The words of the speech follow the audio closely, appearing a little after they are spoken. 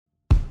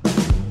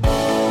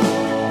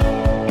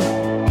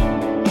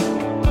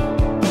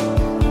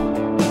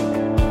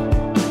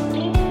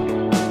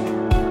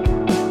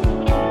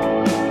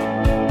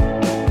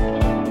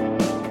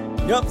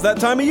It's that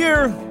time of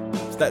year.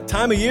 It's that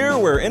time of year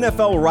where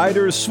NFL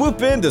writers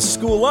swoop in to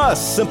school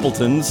us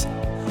simpletons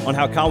on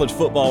how college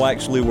football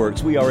actually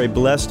works. We are a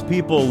blessed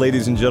people,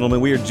 ladies and gentlemen.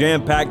 We are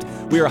jam-packed.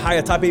 We are high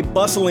atop a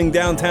bustling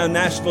downtown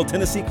Nashville,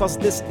 Tennessee, because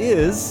this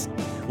is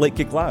Late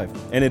Kick Live.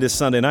 And it is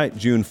Sunday night,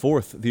 June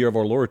 4th, the year of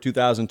our Lord,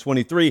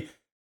 2023.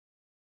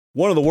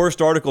 One of the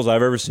worst articles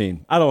I've ever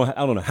seen. I don't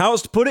know how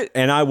else to put it,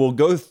 and I will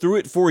go through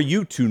it for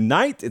you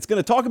tonight. It's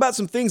going to talk about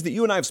some things that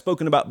you and I have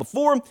spoken about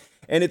before,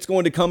 and it's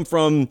going to come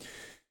from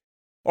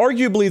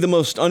arguably the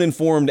most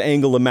uninformed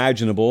angle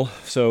imaginable,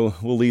 so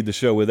we'll lead the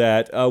show with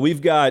that.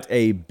 We've got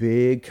a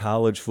big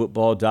college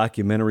football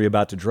documentary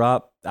about to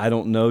drop. I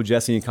don't know,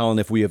 Jesse and Colin,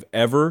 if we have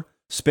ever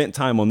spent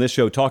time on this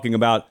show talking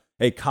about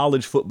a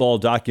college football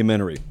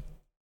documentary.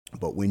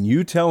 But when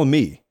you tell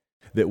me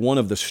that one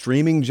of the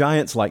streaming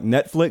giants like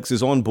Netflix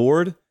is on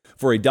board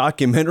for a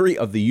documentary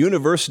of the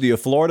University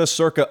of Florida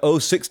circa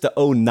 06 to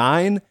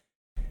 09,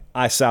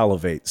 I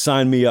salivate.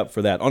 Sign me up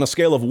for that. On a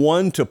scale of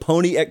 1 to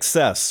Pony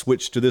Excess,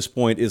 which to this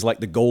point is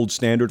like the gold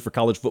standard for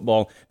college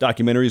football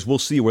documentaries, we'll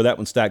see where that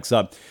one stacks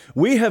up.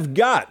 We have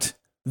got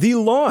the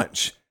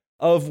launch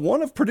of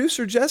one of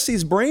producer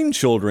Jesse's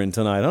brainchildren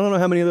tonight. I don't know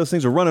how many of those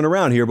things are running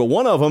around here, but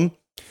one of them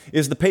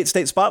is the Pate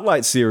State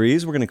Spotlight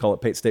series. We're going to call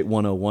it Pate State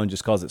 101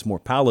 just because it's more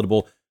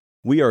palatable.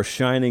 We are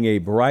shining a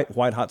bright,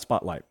 white-hot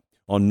spotlight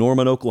on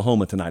Norman,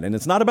 Oklahoma tonight. And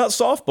it's not about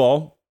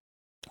softball.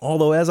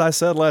 Although, as I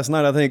said last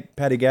night, I think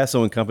Patty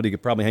Gasso and company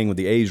could probably hang with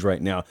the A's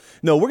right now.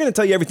 No, we're going to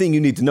tell you everything you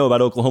need to know about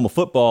Oklahoma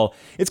football.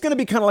 It's going to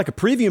be kind of like a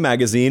preview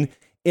magazine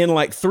in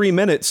like 3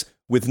 minutes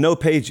with no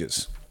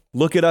pages.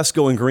 Look at us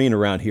going green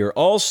around here.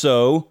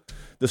 Also,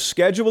 the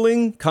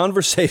scheduling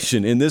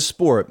conversation in this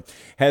sport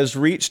has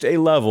reached a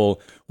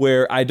level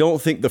where I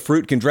don't think the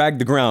fruit can drag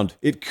the ground.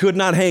 It could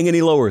not hang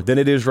any lower than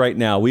it is right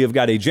now. We have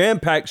got a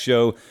jam-packed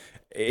show.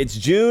 It's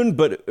June,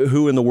 but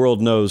who in the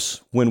world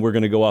knows when we're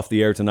going to go off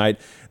the air tonight?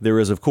 There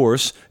is, of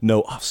course,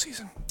 no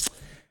off-season.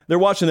 They're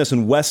watching us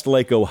in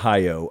Westlake,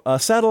 Ohio.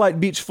 Satellite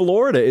Beach,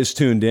 Florida is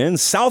tuned in.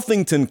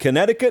 Southington,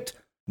 Connecticut.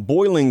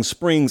 Boiling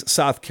Springs,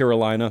 South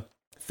Carolina.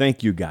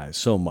 Thank you guys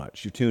so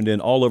much. You're tuned in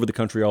all over the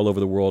country, all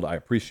over the world. I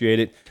appreciate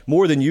it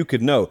more than you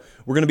could know.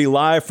 We're going to be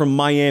live from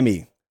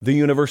Miami, the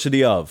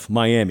University of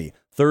Miami,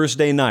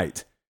 Thursday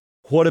night.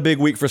 What a big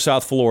week for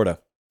South Florida.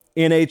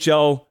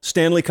 NHL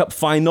Stanley Cup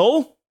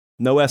Final.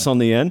 No S on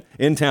the end,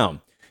 in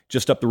town,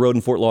 just up the road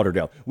in Fort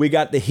Lauderdale. We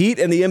got the Heat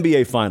and the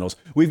NBA Finals.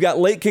 We've got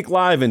Late Kick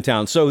Live in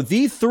town. So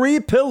the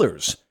three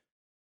pillars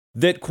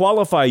that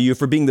qualify you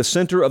for being the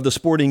center of the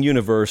sporting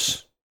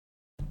universe,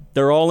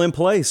 they're all in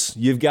place.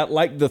 You've got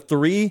like the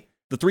three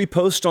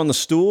posts on the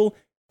stool.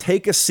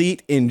 Take a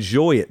seat,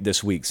 enjoy it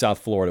this week, South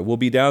Florida. We'll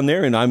be down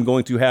there, and I'm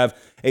going to have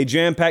a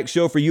jam-packed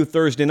show for you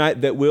Thursday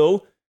night that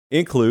will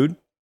include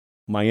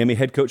Miami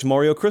head coach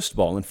Mario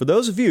Cristobal. And for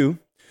those of you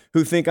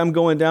who think I'm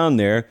going down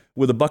there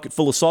with a bucket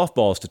full of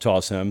softballs to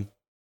toss him,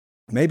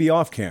 maybe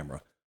off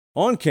camera,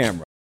 on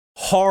camera,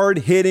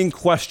 hard-hitting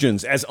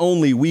questions as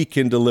only we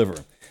can deliver.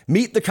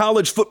 Meet the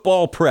college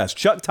football press.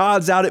 Chuck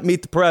Todd's out at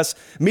Meet the Press.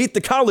 Meet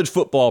the college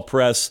football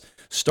press,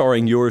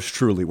 starring yours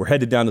truly. We're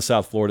headed down to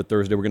South Florida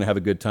Thursday. We're going to have a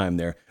good time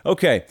there.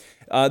 Okay,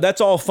 that's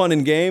all fun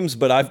and games,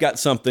 but I've got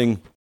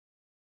something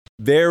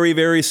very,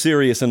 very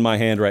serious in my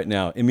hand right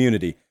now.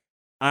 Immunity.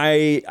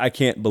 I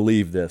can't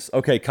believe this.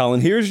 Okay,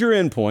 Colin, here's your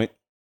endpoint.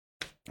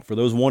 For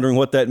those wondering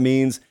what that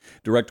means,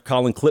 Director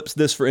Colin clips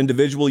this for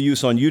individual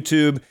use on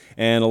YouTube,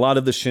 and a lot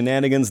of the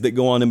shenanigans that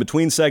go on in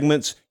between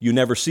segments you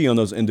never see on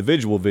those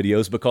individual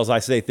videos because I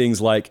say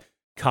things like,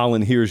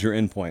 Colin, here's your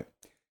endpoint.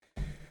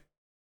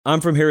 I'm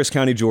from Harris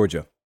County,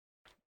 Georgia.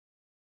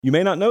 You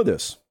may not know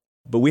this,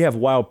 but we have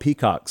wild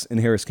peacocks in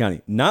Harris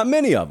County. Not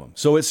many of them,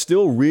 so it's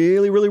still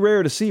really, really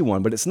rare to see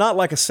one, but it's not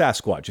like a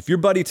Sasquatch. If your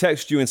buddy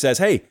texts you and says,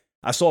 hey,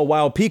 I saw a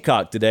wild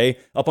peacock today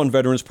up on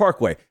Veterans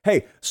Parkway.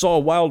 Hey, saw a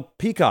wild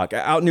peacock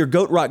out near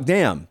Goat Rock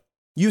Dam.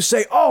 You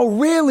say, oh,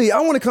 really?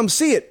 I want to come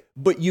see it.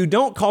 But you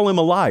don't call him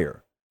a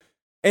liar.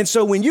 And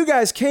so when you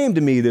guys came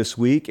to me this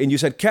week and you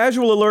said,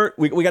 casual alert,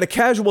 we got a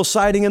casual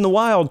sighting in the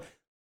wild,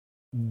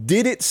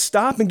 did it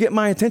stop and get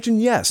my attention?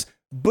 Yes.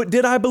 But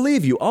did I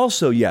believe you?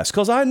 Also, yes.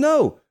 Because I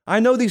know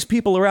these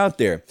people are out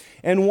there.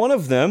 And one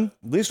of them,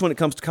 at least when it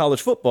comes to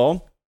college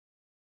football,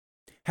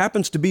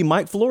 happens to be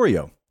Mike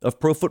Florio of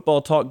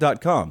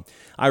ProFootballTalk.com.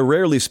 I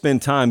rarely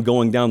spend time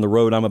going down the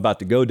road I'm about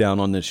to go down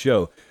on this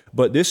show,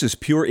 but this is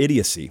pure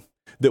idiocy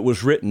that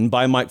was written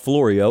by Mike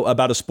Florio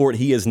about a sport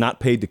he is not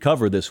paid to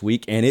cover this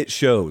week, and it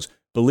shows.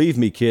 Believe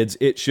me, kids,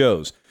 it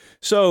shows.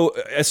 So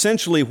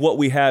essentially what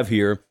we have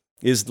here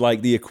is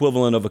like the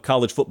equivalent of a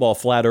college football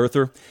flat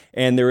earther,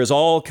 and there is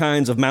all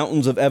kinds of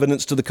mountains of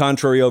evidence to the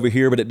contrary over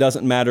here, but it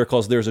doesn't matter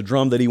because there's a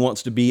drum that he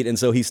wants to beat, and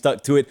so he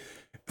stuck to it.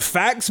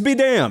 Facts be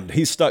damned,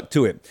 he stuck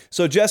to it.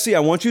 So, Jesse, I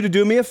want you to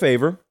do me a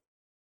favor,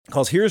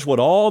 because here's what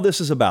all this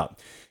is about.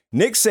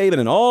 Nick Saban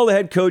and all the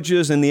head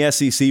coaches in the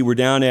SEC were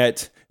down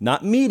at,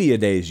 not media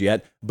days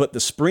yet, but the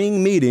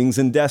spring meetings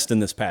in Destin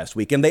this past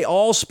week. And they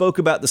all spoke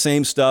about the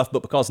same stuff,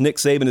 but because Nick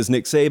Saban is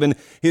Nick Saban,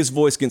 his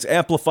voice gets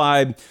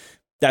amplified.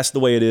 That's the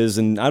way it is,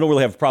 and I don't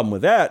really have a problem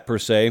with that, per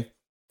se.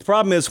 The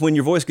problem is when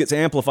your voice gets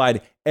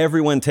amplified,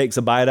 everyone takes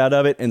a bite out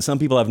of it, and some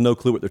people have no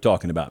clue what they're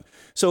talking about.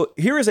 So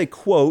here is a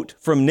quote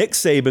from Nick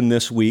Saban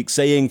this week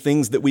saying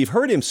things that we've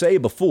heard him say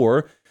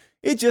before.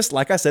 It just,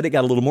 like I said, it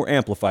got a little more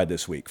amplified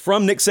this week.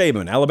 From Nick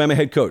Saban, Alabama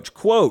head coach,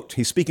 quote,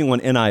 he's speaking on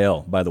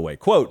NIL, by the way,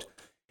 quote,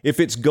 "If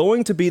it's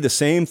going to be the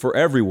same for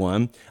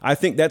everyone, I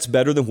think that's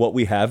better than what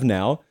we have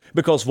now,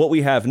 because what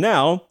we have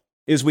now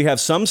is we have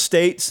some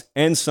states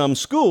and some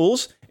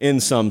schools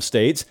in some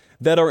states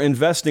that are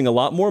investing a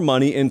lot more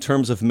money in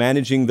terms of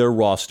managing their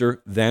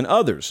roster than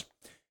others."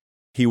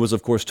 He was,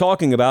 of course,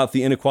 talking about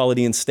the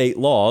inequality in state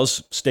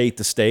laws, state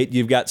to state.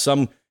 You've got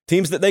some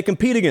teams that they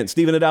compete against,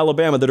 even at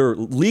Alabama, that are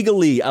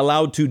legally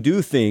allowed to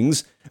do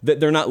things that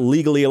they're not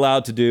legally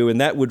allowed to do,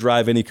 and that would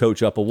drive any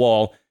coach up a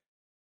wall.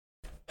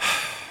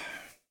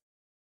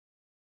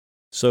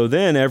 So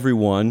then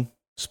everyone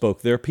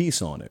spoke their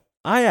piece on it.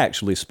 I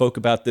actually spoke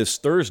about this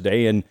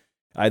Thursday, and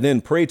I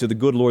then prayed to the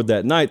good Lord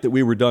that night that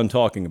we were done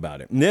talking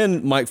about it. And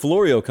then Mike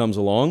Florio comes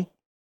along,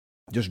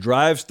 just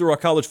drives through our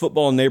college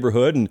football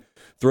neighborhood and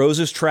throws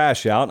his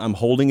trash out. I'm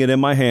holding it in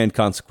my hand,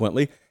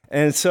 consequently.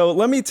 And so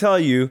let me tell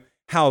you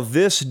how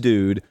this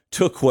dude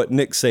took what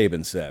Nick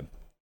Saban said.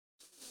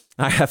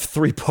 I have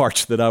 3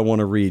 parts that I want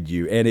to read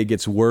you, and it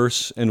gets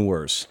worse and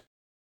worse.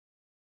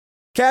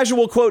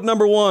 Casual quote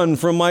number 1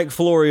 from Mike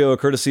Florio,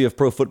 courtesy of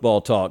Pro Football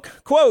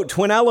Talk. Quote,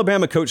 "When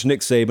Alabama coach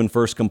Nick Saban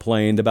first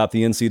complained about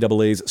the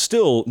NCAA's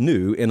still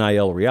new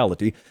NIL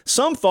reality,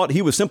 some thought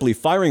he was simply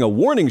firing a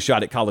warning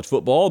shot at college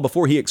football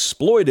before he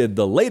exploited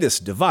the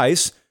latest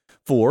device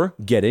for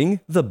getting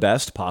the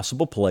best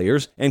possible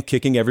players and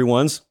kicking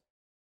everyone's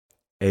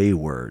A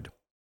word."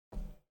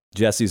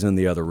 Jesse's in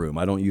the other room.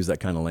 I don't use that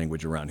kind of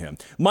language around him.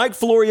 Mike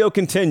Florio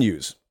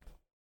continues.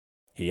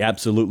 He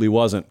absolutely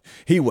wasn't.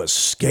 He was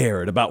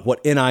scared about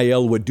what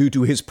NIL would do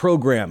to his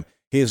program,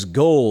 his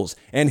goals,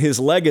 and his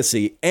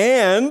legacy.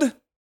 And,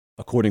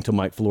 according to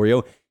Mike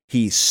Florio,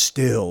 he's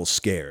still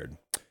scared.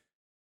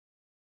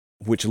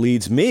 Which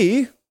leads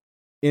me,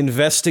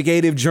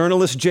 investigative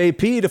journalist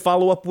JP, to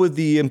follow up with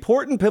the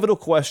important pivotal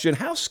question,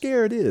 how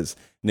scared is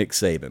Nick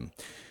Saban?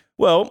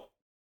 Well,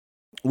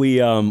 we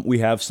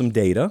have some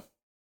data.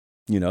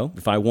 You know,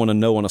 if I want to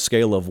know on a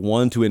scale of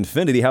 1 to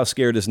infinity, how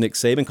scared is Nick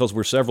Saban? Because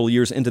we're several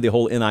years into the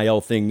whole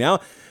NIL thing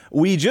now.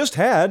 We just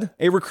had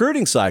a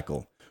recruiting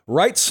cycle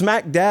right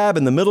smack dab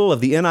in the middle of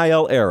the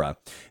NIL era.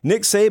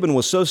 Nick Saban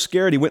was so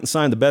scared he went and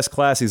signed the best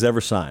class he's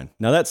ever signed.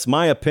 Now, that's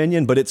my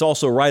opinion, but it's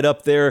also right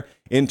up there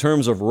in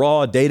terms of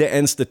raw data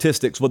and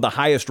statistics with the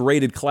highest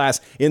rated class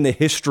in the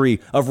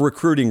history of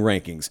recruiting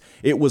rankings.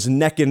 It was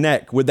neck and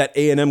neck with that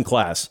A&M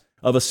class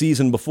of a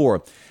season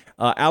before.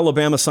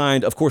 Alabama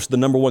signed, of course, the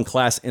number 1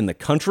 class in the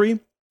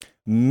country.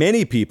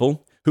 Many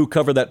people who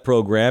cover that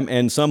program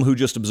and some who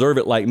just observe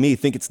it like me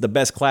think it's the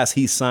best class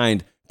he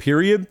signed,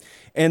 period.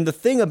 And the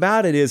thing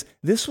about it is,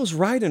 this was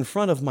right in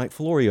front of Mike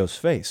Florio's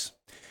face.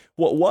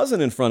 What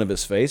wasn't in front of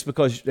his face,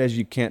 because as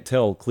you can't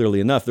tell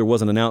clearly enough, there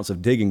wasn't an ounce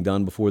of digging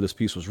done before this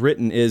piece was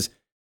written, is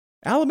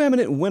Alabama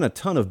didn't win a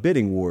ton of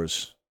bidding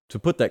wars to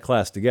put that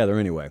class together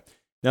anyway.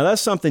 Now,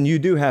 that's something you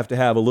do have to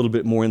have a little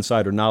bit more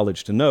insider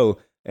knowledge to know,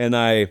 and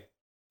I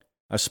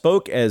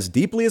spoke as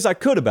deeply as I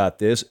could about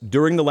this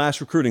during the last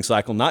recruiting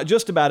cycle, not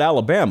just about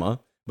Alabama,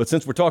 but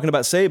since we're talking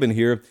about Saban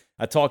here,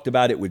 I talked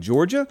about it with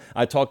Georgia,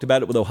 I talked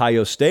about it with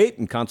Ohio State,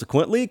 and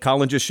consequently,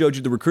 Colin just showed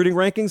you the recruiting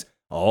rankings.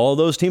 All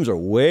those teams are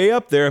way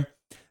up there.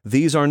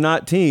 These are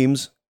not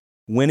teams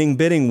winning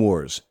bidding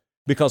wars,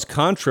 because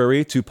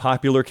contrary to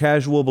popular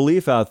casual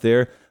belief out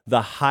there,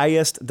 the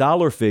highest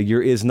dollar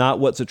figure is not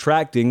what's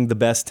attracting the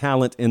best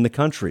talent in the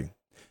country.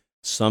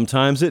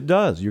 Sometimes it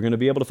does. You're going to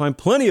be able to find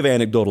plenty of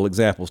anecdotal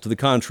examples to the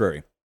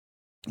contrary.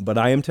 But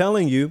I am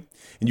telling you,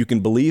 and you can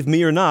believe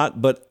me or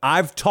not, but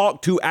I've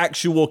talked to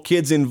actual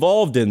kids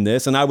involved in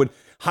this, and I would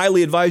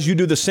highly advise you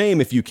do the same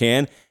if you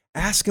can.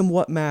 Ask them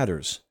what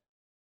matters.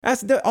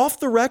 Off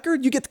the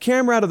record, you get the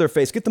camera out of their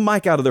face, get the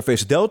mic out of their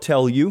face. They'll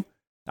tell you.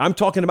 I'm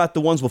talking about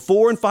the ones with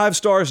 4 and 5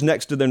 stars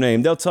next to their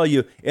name. They'll tell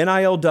you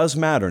NIL does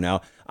matter.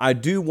 Now, I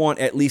do want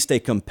at least a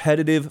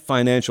competitive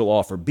financial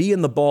offer. Be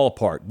in the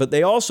ballpark. But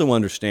they also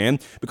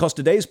understand, because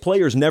today's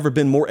players never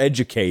been more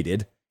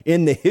educated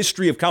in the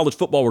history of college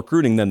football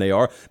recruiting than they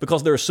are,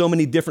 because there are so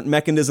many different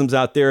mechanisms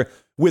out there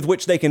with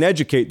which they can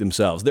educate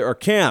themselves. There are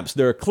camps,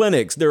 there are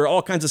clinics, there are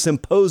all kinds of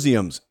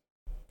symposiums.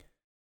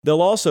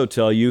 They'll also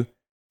tell you,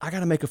 I got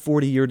to make a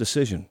 40-year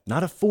decision,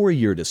 not a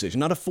 4-year decision,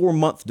 not a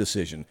 4-month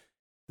decision.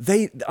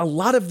 A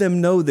lot of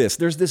them know this.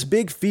 There's this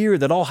big fear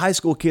that all high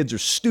school kids are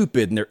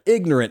stupid and they're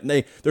ignorant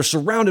and they're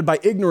surrounded by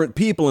ignorant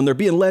people and they're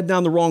being led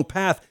down the wrong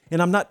path.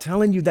 And I'm not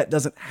telling you that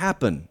doesn't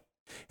happen.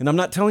 And I'm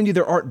not telling you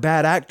there aren't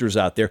bad actors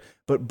out there.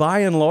 But by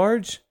and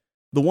large,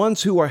 the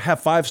ones who have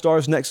 5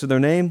 stars next to their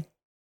name,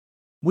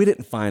 we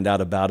didn't find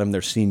out about them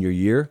their senior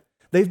year.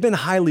 They've been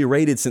highly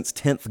rated since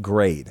 10th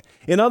grade.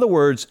 In other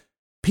words,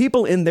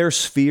 people in their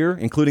sphere,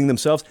 including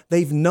themselves,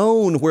 they've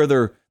known where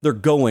they're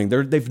going.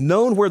 They've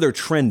known where they're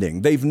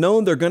trending. They've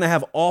known they're going to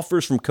have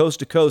offers from coast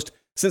to coast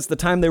since the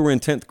time they were in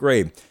 10th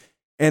grade.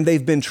 And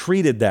they've been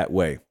treated that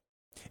way.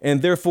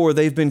 and therefore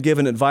they've been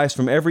given advice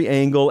from every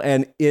angle,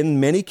 and in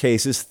many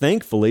cases,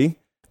 thankfully,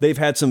 they've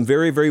had some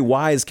very, very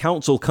wise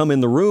counsel come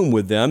in the room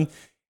with them.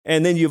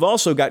 And then you've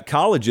also got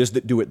colleges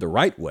that do it the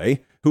right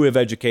way, who have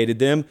educated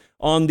them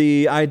on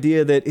the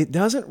idea that it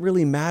doesn't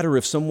really matter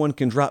if someone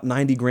can drop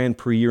 90 grand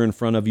per year in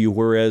front of you,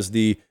 whereas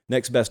the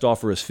next best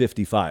offer is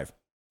 55.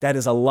 That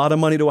is a lot of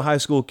money to a high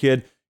school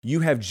kid.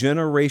 You have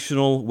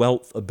generational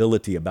wealth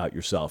ability about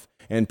yourself,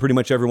 and pretty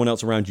much everyone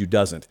else around you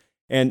doesn't.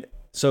 And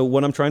so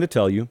what I'm trying to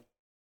tell you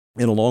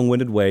in a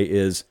long-winded way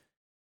is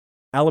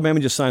Alabama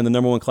just signed the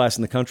number one class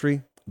in the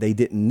country. They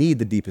didn't need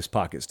the deepest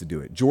pockets to do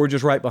it.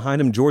 Georgia's right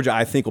behind them. Georgia,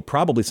 I think, will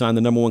probably sign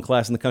the number one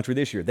class in the country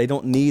this year. They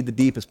don't need the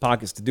deepest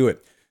pockets to do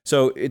it.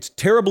 So it's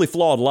terribly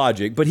flawed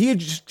logic, but he had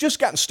just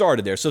gotten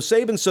started there. So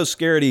Saban's so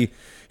scared he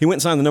went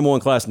and signed the number one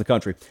class in the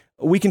country.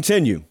 We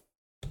continue,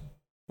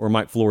 or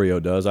Mike Florio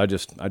does. I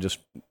just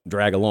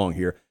drag along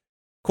here.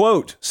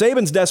 Quote,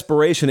 Saban's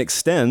desperation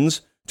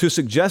extends to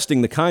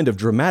suggesting the kind of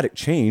dramatic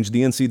change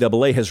the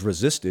NCAA has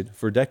resisted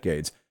for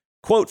decades.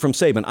 Quote from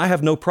Saban, I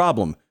have no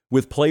problem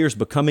with players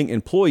becoming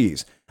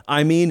employees.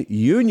 I mean,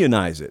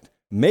 unionize it.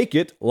 Make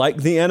it like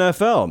the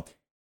NFL.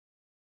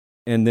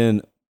 And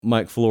then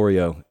Mike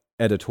Florio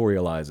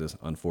editorializes,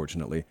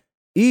 unfortunately.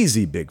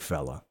 Easy, big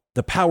fella.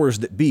 The powers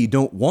that be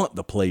don't want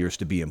the players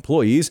to be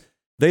employees.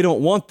 They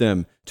don't want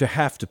them to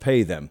have to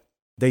pay them.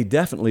 They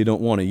definitely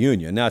don't want a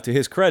union. Now, to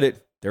his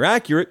credit, they're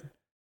accurate.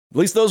 At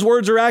least those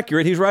words are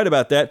accurate. He's right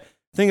about that.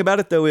 Thing about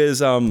it, though,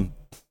 is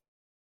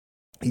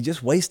he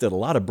just wasted a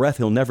lot of breath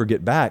he'll never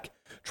get back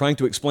trying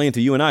to explain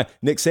to you and I,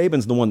 Nick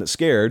Saban's the one that's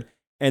scared.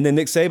 And then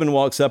Nick Saban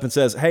walks up and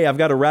says, hey, I've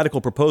got a radical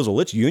proposal.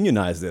 Let's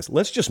unionize this.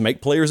 Let's just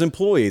make players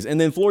employees. And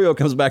then Florio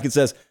comes back and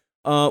says,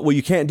 well,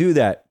 you can't do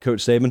that, Coach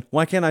Saban.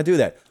 Why can't I do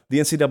that? The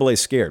NCAA is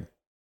scared.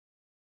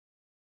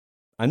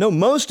 I know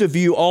most of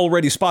you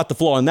already spot the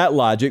flaw in that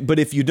logic, but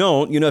if you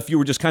don't, if you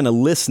were just kind of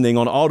listening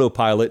on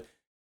autopilot,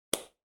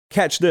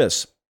 catch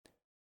this.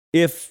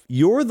 If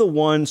you're the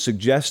one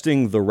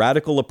suggesting the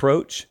radical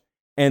approach,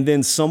 and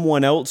then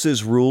someone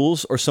else's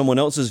rules or someone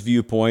else's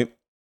viewpoint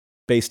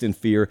based in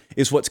fear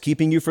is what's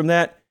keeping you from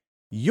that,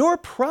 you're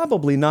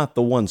probably not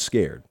the one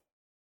scared.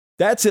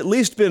 That's at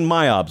least been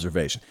my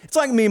observation. It's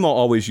like Mimo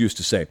always used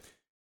to say,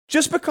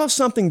 just because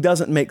something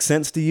doesn't make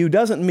sense to you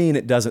doesn't mean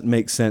it doesn't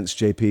make sense,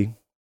 JP.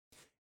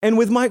 And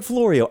with Mike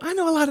Florio, I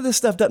know a lot of this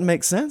stuff doesn't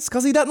make sense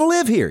because he doesn't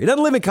live here. He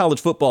doesn't live in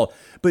college football.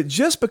 But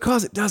just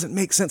because it doesn't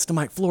make sense to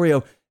Mike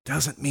Florio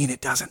doesn't mean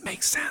it doesn't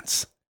make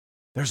sense.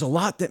 There's a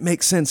lot that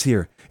makes sense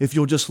here if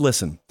you'll just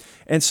listen.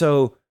 And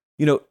so,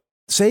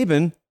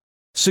 Saban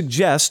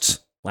suggests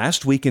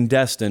last week in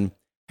Destin,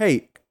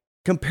 hey,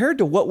 compared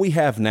to what we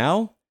have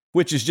now,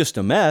 which is just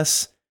a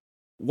mess,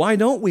 why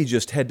don't we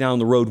just head down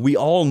the road we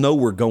all know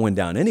we're going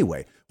down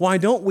anyway? Why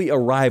don't we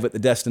arrive at the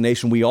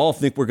destination we all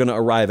think we're going to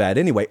arrive at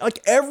anyway?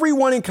 Like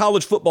everyone in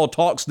college football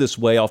talks this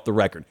way off the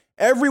record.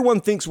 Everyone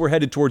thinks we're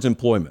headed towards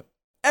employment.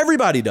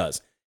 Everybody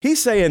does.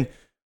 He's saying,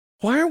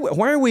 why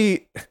are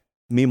we...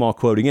 Meemaw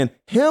quote again,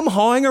 him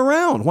hawing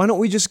around. Why don't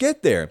we just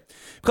get there?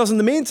 Because in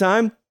the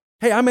meantime,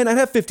 hey, I may not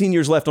have 15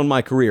 years left on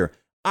my career.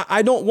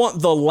 I don't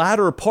want the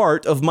latter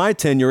part of my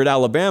tenure at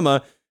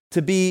Alabama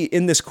to be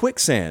in this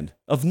quicksand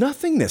of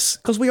nothingness,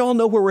 because we all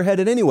know where we're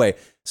headed anyway.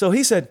 So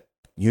he said,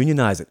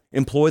 unionize it,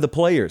 employ the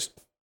players.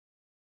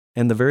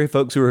 And the very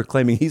folks who are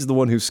claiming he's the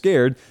one who's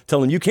scared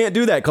tell him, you can't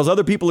do that because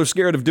other people are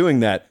scared of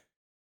doing that.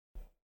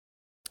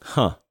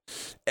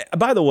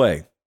 By the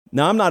way,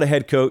 now, I'm not a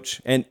head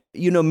coach, and,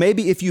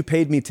 maybe if you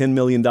paid me $10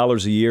 million a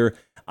year,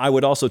 I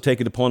would also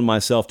take it upon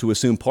myself to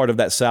assume part of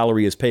that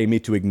salary is paying me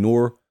to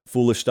ignore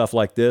foolish stuff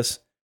like this.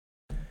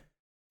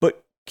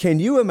 But can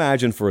you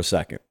imagine for a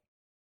second,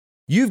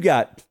 you've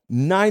got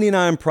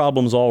 99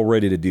 problems all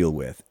ready to deal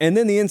with, and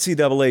then the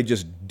NCAA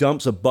just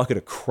dumps a bucket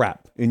of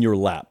crap in your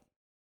lap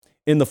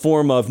in the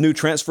form of new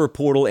transfer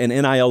portal and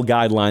NIL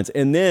guidelines,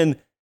 and then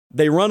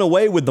they run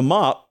away with the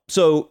mop,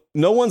 so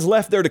no one's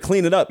left there to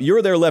clean it up.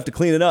 You're there left to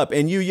clean it up,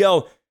 and you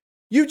yell,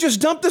 you just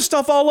dumped this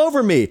stuff all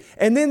over me.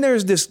 And then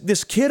there's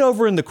this kid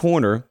over in the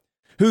corner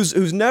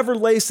who's never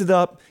laced it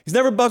up. He's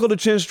never buckled a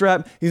chin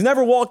strap. He's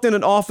never walked in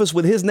an office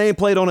with his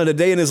nameplate on it a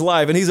day in his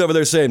life, and he's over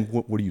there saying,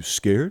 what are you,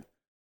 scared?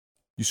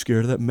 You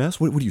scared of that mess?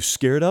 What are you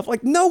scared of?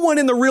 Like, no one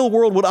in the real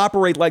world would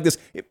operate like this.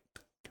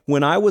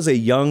 When I was a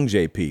young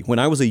JP, when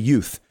I was a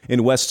youth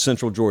in West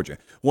Central Georgia,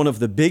 one of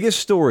the biggest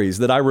stories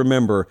that I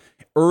remember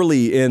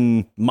early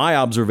in my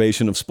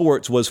observation of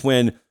sports was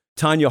when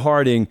Tanya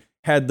Harding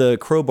had the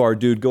crowbar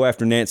dude go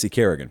after Nancy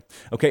Kerrigan.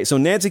 Okay, so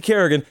Nancy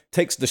Kerrigan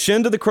takes the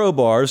shin to the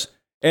crowbars,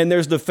 and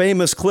there's the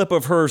famous clip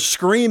of her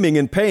screaming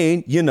in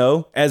pain,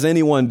 as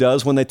anyone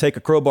does when they take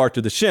a crowbar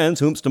to the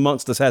shins. Whomst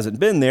amongst us hasn't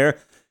been there.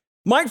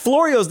 Mike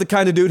Florio's the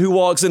kind of dude who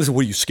walks in and says,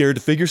 what, are you scared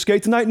to figure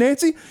skate tonight,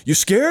 Nancy? You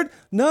scared?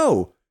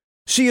 No.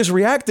 She is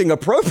reacting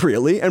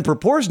appropriately and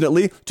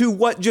proportionately to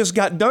what just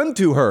got done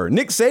to her.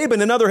 Nick Saban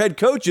and other head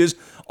coaches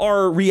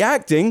are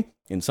reacting,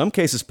 in some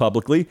cases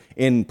publicly,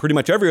 in pretty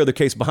much every other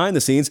case behind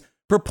the scenes,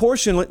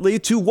 proportionately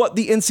to what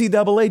the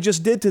NCAA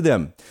just did to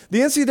them. The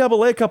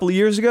NCAA a couple of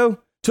years ago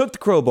took the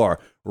crowbar,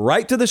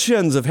 right to the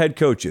shins of head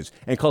coaches.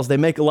 And because they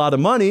make a lot of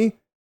money,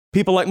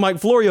 people like Mike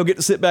Florio get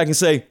to sit back and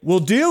say, we'll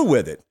deal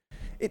with it.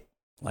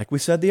 Like we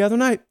said the other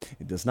night,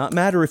 it does not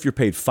matter if you're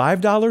paid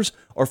 $5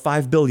 or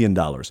 $5 billion.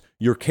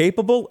 You're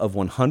capable of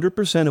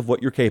 100% of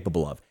what you're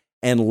capable of.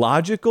 And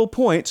logical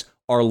points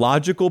are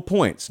logical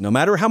points. No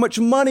matter how much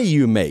money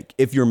you make,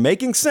 if you're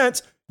making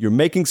sense, you're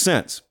making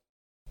sense.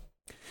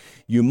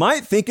 You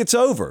might think it's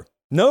over.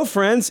 No,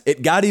 friends,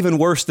 it got even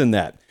worse than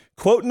that.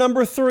 Quote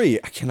number 3.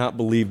 I cannot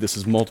believe this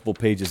is multiple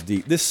pages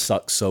deep. This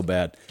sucks so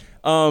bad.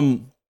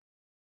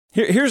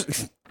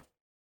 Here's...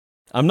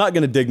 I'm not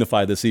going to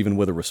dignify this even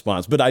with a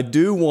response, but I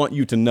do want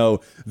you to know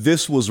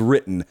this was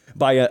written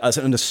by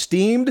an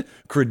esteemed,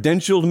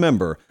 credentialed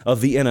member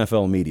of the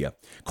NFL media.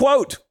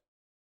 Quote,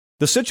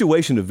 the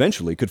situation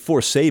eventually could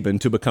force Saban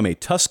to become a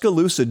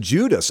Tuscaloosa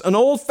Judas, an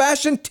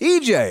old-fashioned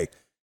TJ.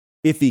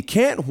 If he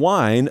can't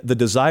whine the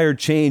desired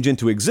change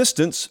into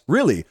existence,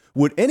 really,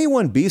 would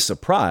anyone be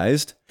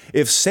surprised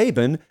if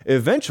Saban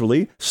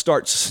eventually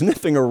starts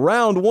sniffing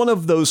around one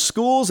of those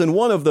schools in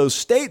one of those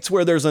states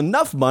where there's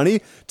enough money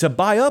to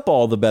buy up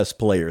all the best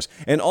players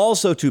and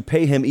also to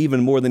pay him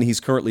even more than he's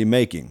currently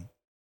making?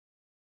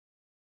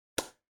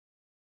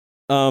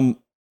 In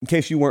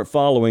case you weren't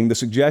following, the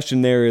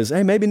suggestion there is,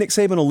 hey, maybe Nick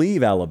Saban will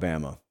leave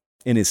Alabama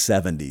in his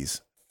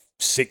 70s.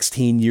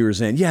 16 years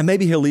in. Yeah,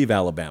 maybe he'll leave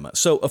Alabama.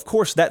 So, of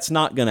course, that's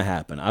not going to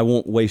happen. I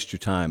won't waste your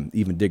time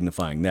even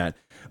dignifying that.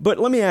 But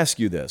let me ask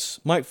you this,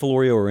 Mike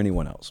Florio or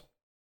anyone else.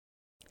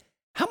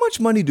 How much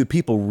money do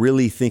people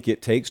really think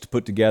it takes to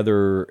put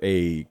together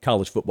a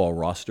college football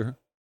roster?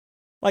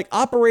 Like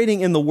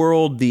operating in the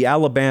world the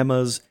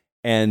Alabamas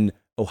and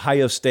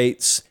Ohio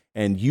States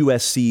and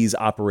USCs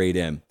operate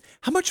in.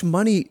 How much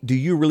money do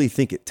you really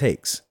think it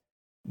takes?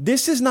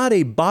 This is not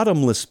a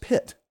bottomless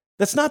pit.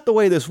 That's not the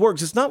way this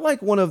works. It's not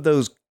like one of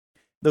those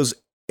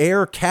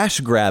air cash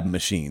grab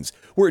machines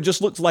where it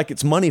just looks like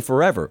it's money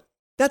forever.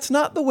 That's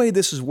not the way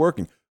this is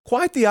working.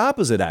 Quite the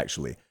opposite,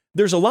 actually.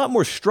 There's a lot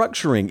more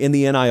structuring in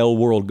the NIL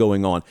world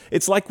going on.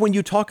 It's like when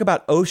you talk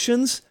about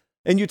oceans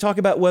and you talk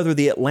about whether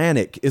the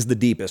Atlantic is the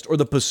deepest or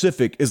the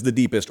Pacific is the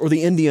deepest or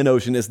the Indian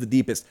Ocean is the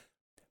deepest.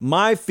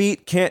 My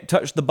feet can't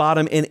touch the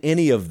bottom in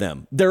any of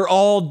them. They're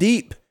all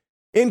deep.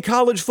 In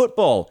college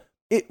football,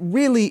 it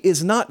really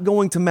is not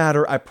going to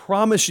matter. I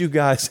promise you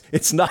guys,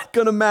 it's not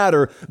going to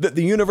matter that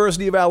the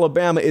University of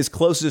Alabama is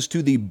closest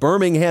to the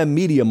Birmingham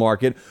media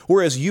market,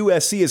 whereas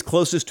USC is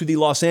closest to the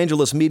Los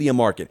Angeles media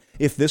market.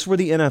 If this were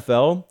the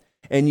NFL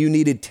and you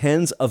needed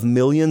tens of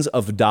millions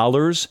of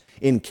dollars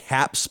in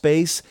cap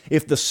space,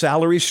 if the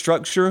salary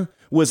structure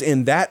was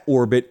in that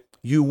orbit,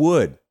 you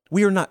would.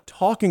 We are not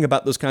talking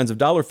about those kinds of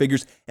dollar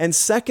figures. And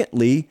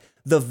secondly,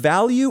 the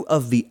value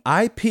of the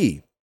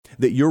IP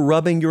that you're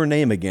rubbing your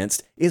name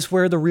against is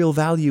where the real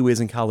value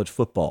is in college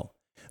football.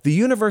 The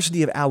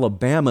University of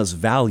Alabama's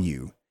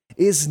value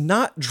is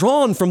not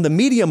drawn from the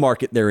media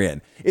market they're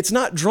in. It's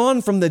not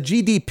drawn from the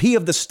GDP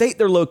of the state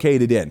they're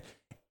located in.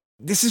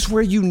 This is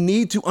where you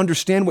need to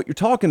understand what you're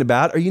talking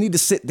about, or you need to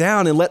sit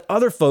down and let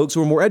other folks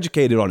who are more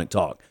educated on it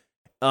talk.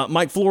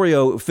 Mike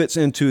Florio fits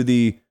into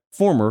the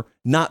former,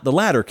 not the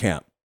latter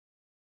camp.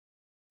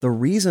 The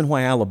reason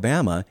why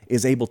Alabama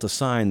is able to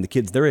sign the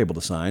kids they're able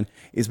to sign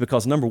is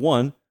because, number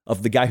one,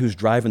 of the guy who's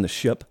driving the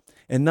ship,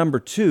 and number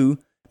two,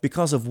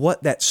 because of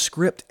what that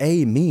script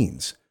A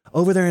means.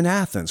 Over there in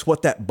Athens,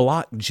 what that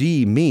block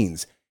G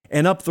means.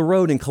 And up the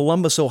road in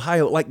Columbus,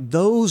 Ohio, like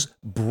those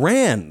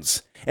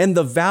brands and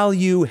the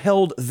value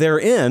held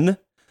therein,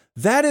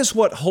 that is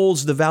what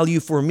holds the value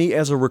for me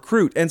as a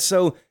recruit. And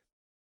so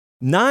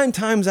 9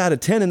 times out of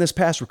 10 in this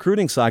past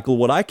recruiting cycle,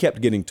 what I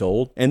kept getting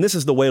told, and this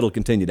is the way it'll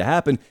continue to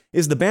happen,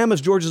 is the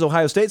Bamas, Georgias,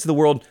 Ohio States of the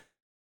world,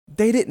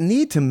 they didn't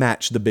need to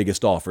match the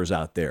biggest offers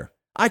out there.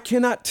 I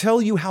cannot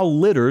tell you how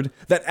littered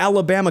that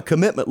Alabama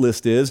commitment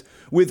list is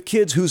with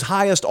kids whose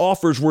highest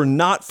offers were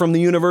not from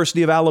the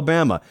University of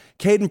Alabama.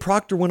 Caden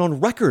Proctor went on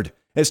record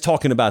as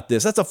talking about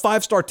this. That's a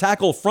 5-star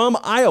tackle from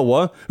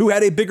Iowa who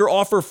had a bigger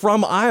offer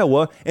from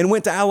Iowa and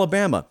went to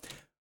Alabama.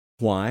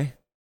 Why?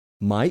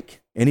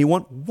 Mike?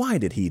 Anyone? Why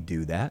did he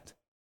do that?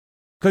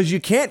 Because you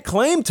can't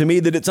claim to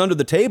me that it's under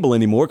the table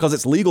anymore because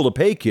it's legal to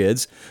pay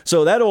kids.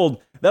 So that old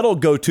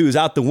go-to is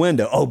out the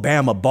window. Oh,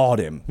 Bama bought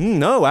him.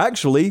 No,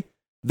 actually,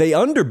 they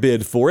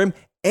underbid for him,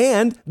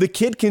 and the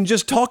kid can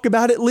just talk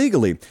about it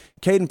legally.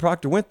 Caden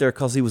Proctor went there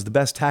because he was the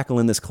best tackle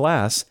in this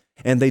class,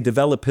 and they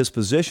developed his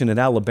position at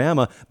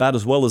Alabama about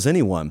as well as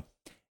anyone.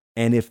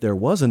 And if there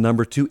was a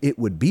number 2, it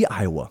would be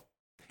Iowa.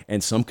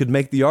 And some could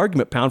make the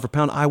argument, pound for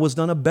pound, Iowa's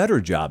done a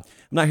better job.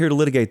 I'm not here to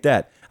litigate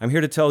that. I'm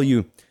here to tell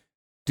you,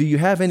 do you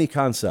have any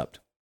concept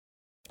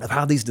of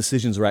how these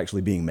decisions are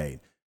actually being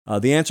made?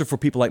 The answer for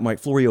people like Mike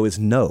Florio is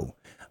no.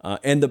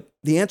 And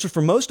the answer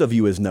for most of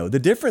you is no. The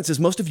difference is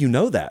most of you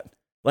know that.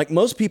 Like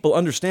most people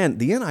understand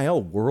the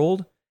NIL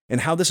world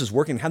and how this is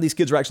working, how these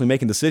kids are actually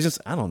making decisions.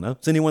 I don't know.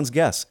 It's anyone's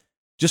guess.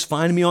 Just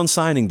find me on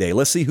signing day.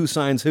 Let's see who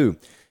signs who.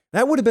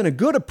 That would have been a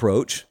good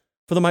approach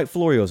for the Mike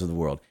Florios of the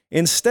world.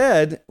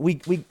 Instead,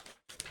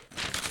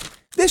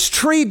 this This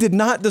tree did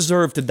not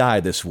deserve to die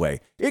this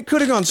way. It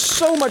could have gone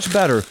so much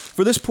better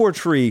for this poor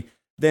tree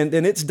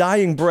than its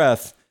dying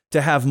breath to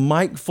have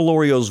Mike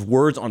Florio's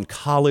words on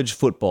college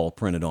football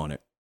printed on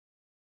it.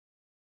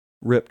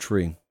 Rip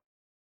tree.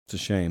 It's a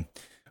shame.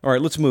 All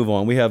right, let's move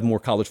on. We have more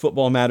college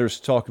football matters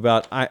to talk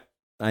about. I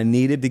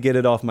needed to get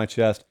it off my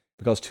chest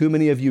because too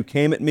many of you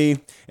came at me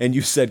and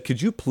you said,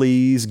 could you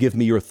please give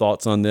me your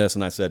thoughts on this?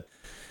 And I said,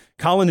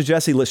 Colin and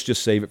Jesse, let's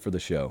just save it for the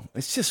show.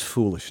 It's just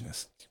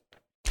foolishness.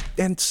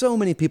 And so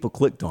many people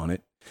clicked on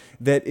it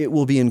that it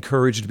will be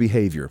encouraged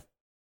behavior.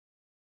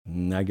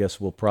 And I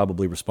guess we'll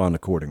probably respond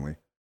accordingly.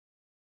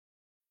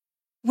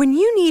 When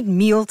you need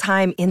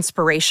mealtime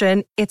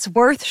inspiration, it's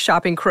worth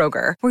shopping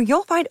Kroger, where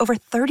you'll find over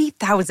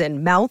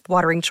 30,000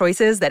 mouth-watering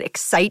choices that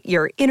excite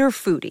your inner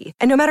foodie.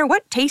 And no matter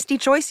what tasty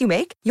choice you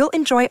make, you'll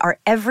enjoy our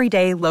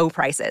everyday low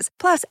prices,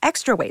 plus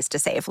extra ways to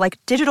save, like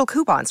digital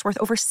coupons worth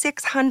over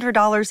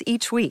 $600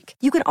 each week.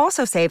 You can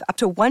also save up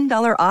to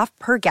 $1 off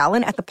per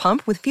gallon at the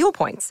pump with fuel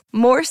points.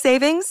 More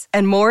savings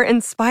and more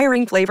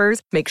inspiring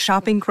flavors make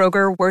shopping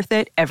Kroger worth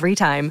it every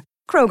time.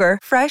 Kroger,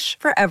 fresh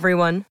for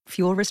everyone.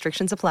 Fuel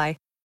restrictions apply.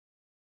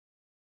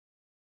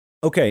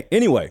 Okay,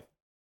 anyway,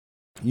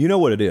 you know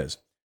what it is.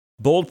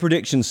 Bold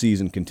prediction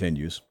season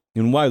continues.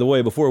 And by the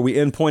way, before we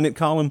end point it,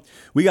 Colin,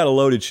 we got a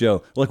loaded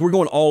show. Like, we're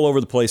going all over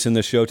the place in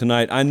this show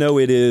tonight. I know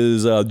it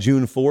is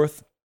June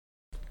 4th.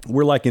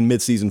 We're like in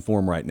mid-season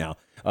form right now.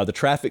 The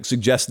traffic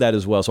suggests that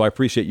as well, so I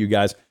appreciate you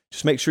guys.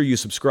 Just make sure you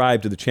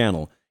subscribe to the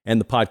channel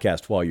and the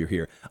podcast while you're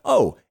here.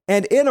 Oh,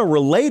 and in a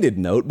related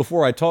note,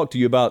 before I talk to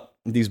you about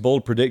these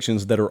bold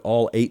predictions that are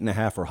all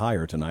 8.5 or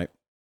higher tonight,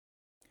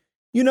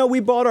 you know, we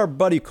brought our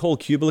buddy Cole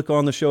Kubelik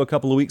on the show a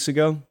couple of weeks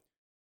ago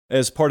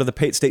as part of the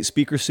Pate State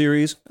Speaker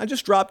Series. I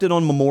just dropped it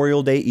on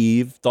Memorial Day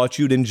Eve. Thought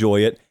you'd enjoy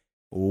it.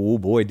 Oh,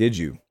 boy, did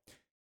you.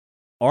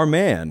 Our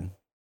man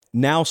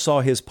now saw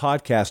his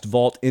podcast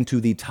vault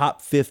into the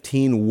top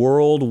 15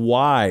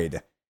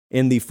 worldwide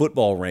in the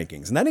football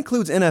rankings. And that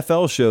includes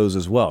NFL shows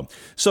as well.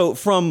 So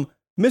from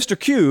Mr.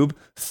 Cube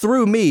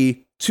through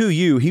me to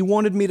you, he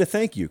wanted me to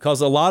thank you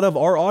because a lot of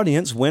our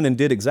audience went and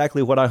did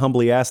exactly what I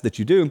humbly asked that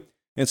you do.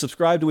 And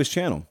subscribe to his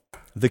channel,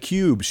 The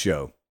Cube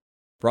Show,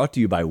 brought to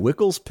you by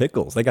Wickles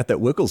Pickles. They got that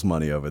Wickles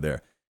money over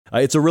there.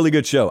 It's a really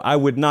good show. I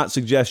would not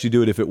suggest you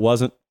do it if it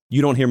wasn't.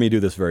 You don't hear me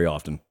do this very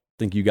often. I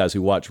think you guys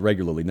who watch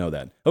regularly know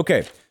that.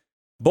 Okay,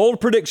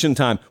 bold prediction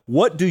time.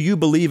 What do you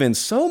believe in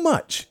so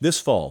much this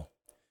fall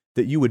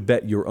that you would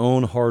bet your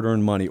own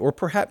hard-earned money or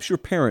perhaps your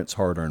parents'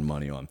 hard-earned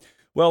money on?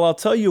 Well, I'll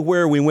tell you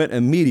where we went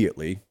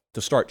immediately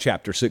to start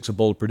Chapter 6 of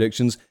Bold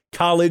Predictions.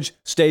 College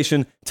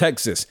Station,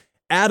 Texas.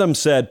 Adam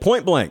said,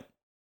 point blank,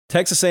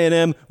 Texas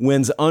A&M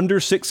wins under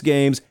 6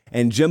 games,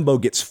 and Jimbo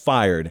gets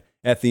fired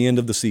at the end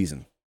of the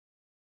season.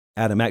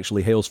 Adam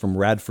actually hails from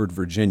Radford,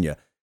 Virginia.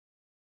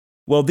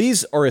 Well,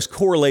 these are as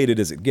correlated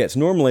as it gets.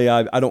 Normally,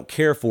 I don't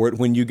care for it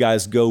when you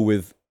guys go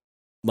with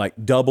like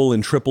double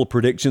and triple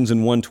predictions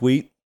in one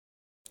tweet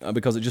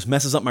because it just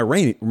messes up my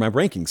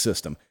ranking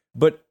system.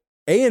 But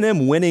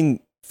A&M winning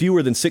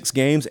fewer than 6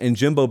 games and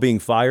Jimbo being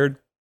fired,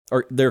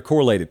 they're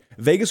correlated.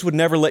 Vegas would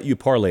never let you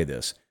parlay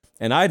this.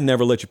 And I'd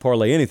never let you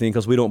parlay anything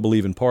because we don't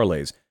believe in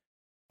parlays.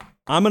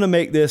 I'm going to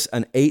make this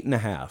an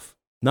 8.5.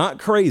 Not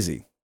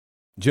crazy.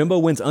 Jimbo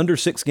wins under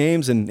 6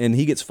 games and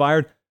he gets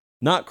fired.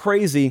 Not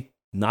crazy.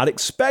 Not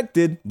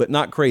expected, but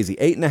not crazy.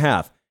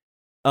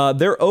 8.5.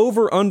 Their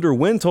over-under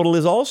win total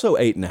is also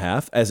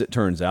 8.5, as it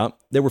turns out.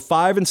 They were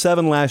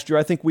 5-7 last year.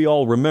 I think we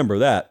all remember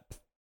that.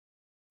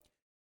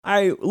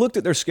 I looked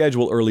at their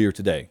schedule earlier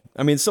today.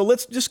 So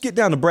let's just get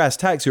down to brass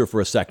tacks here for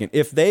a second.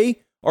 If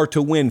they are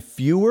to win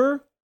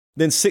fewer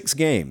than 6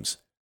 games,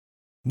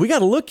 we got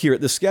to look here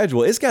at the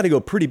schedule. It's got to go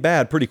pretty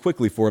bad pretty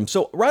quickly for them.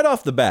 So right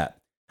off the bat,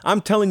 I'm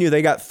telling you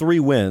they got 3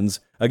 wins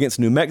against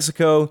New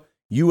Mexico,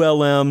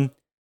 ULM,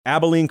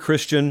 Abilene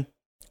Christian.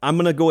 I'm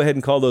going to go ahead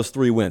and call those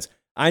 3 wins.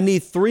 I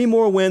need 3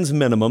 more wins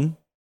minimum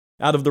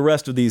out of the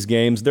rest of these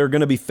games. They're going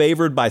to be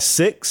favored by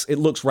 6. It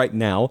looks right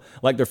now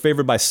like they're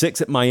favored by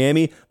 6 at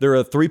Miami. They're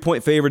a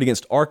 3-point favorite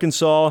against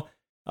Arkansas.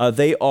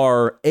 They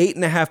are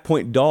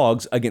 8.5-point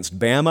dogs against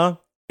Bama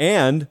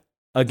and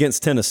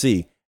against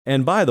Tennessee.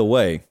 And by the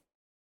way,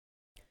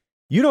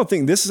 you don't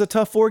think this is a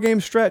tough 4-game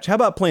stretch? How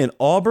about playing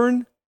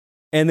Auburn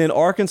and then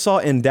Arkansas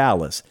and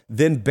Dallas?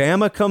 Then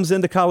Bama comes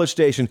into College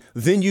Station.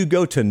 Then you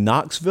go to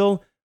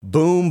Knoxville.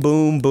 Boom,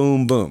 boom,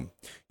 boom, boom.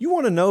 You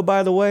want to know,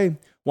 by the way,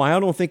 why I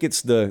don't think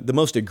it's the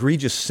most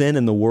egregious sin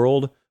in the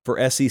world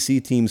for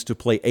SEC teams to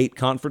play 8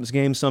 conference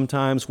games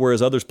sometimes,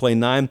 whereas others play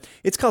 9?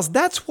 It's because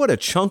that's what a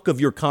chunk of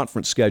your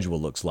conference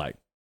schedule looks like.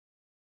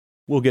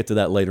 We'll get to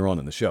that later on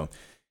in the show.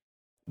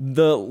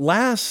 The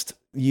last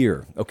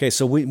year, okay,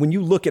 so when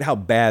you look at how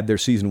bad their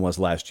season was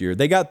last year,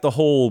 they got the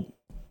whole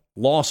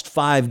lost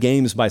 5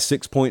 games by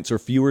 6 points or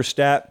fewer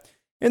stat,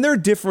 and there are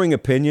differing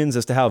opinions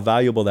as to how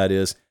valuable that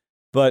is,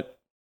 but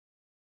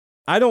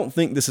I don't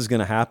think this is going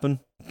to happen.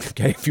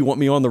 Okay, if you want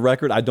me on the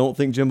record, I don't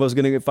think Jimbo's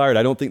going to get fired.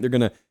 I don't think they're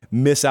going to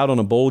miss out on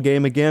a bowl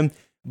game again.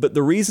 But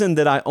the reason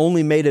that I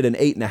only made it an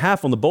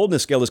 8.5 on the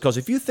boldness scale is because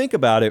if you think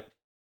about it,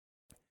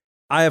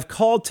 I have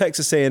called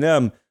Texas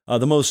A&M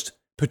the most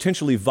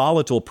potentially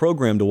volatile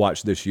program to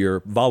watch this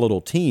year,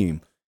 volatile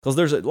team, because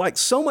there's like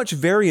so much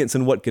variance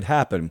in what could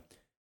happen.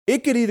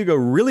 It could either go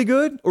really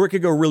good or it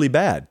could go really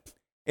bad.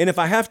 And if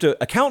I have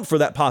to account for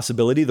that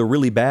possibility, the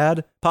really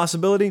bad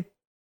possibility,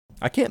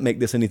 I can't make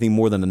this anything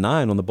more than a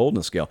 9 on the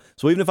boldness scale.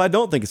 So even if I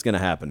don't think it's going to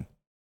happen,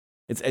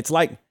 it's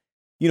like,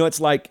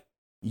 it's like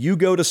you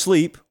go to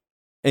sleep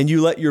and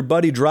you let your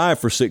buddy drive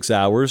for 6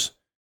 hours.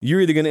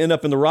 You're either going to end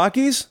up in the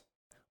Rockies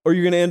or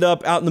you're going to end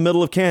up out in the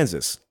middle of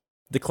Kansas.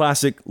 The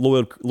classic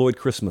Lloyd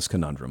Christmas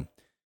conundrum.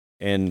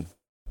 And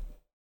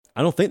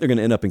I don't think they're going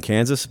to end up in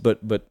Kansas, but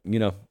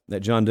that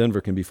John Denver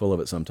can be full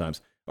of it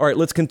sometimes. All right,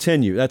 let's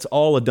continue. That's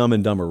all a Dumb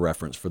and Dumber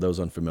reference for those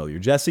unfamiliar.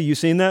 Jesse, you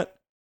seen that?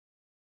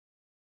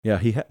 Yeah,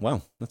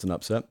 wow, that's an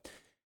upset.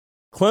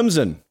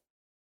 Clemson,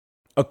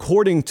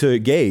 according to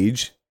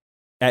Gage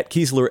at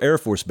Keesler Air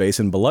Force Base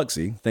in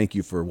Biloxi, thank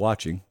you for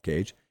watching,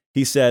 Gage,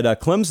 he said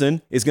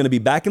Clemson is going to be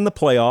back in the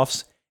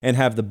playoffs and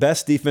have the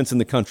best defense in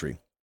the country.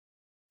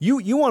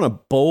 You want a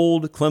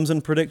bold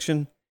Clemson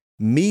prediction?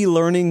 Me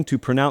learning to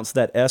pronounce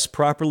that S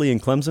properly in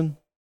Clemson?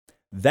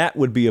 That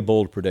would be a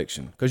bold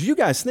prediction. Because you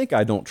guys think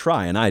I don't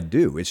try, and I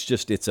do. It's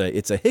just, it's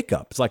a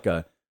hiccup. It's like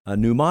a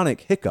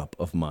mnemonic hiccup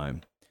of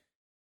mine.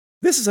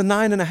 This is a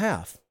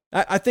 9.5.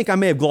 I think I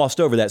may have glossed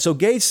over that. So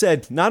Gage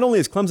said, not only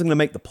is Clemson going to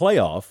make the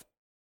playoff,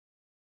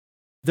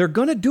 they're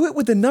going to do it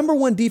with the number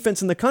 1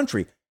 defense in the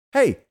country.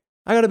 Hey,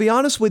 I got to be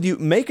honest with you,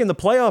 making the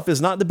playoff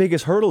is not the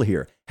biggest hurdle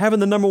here.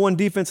 Having the number 1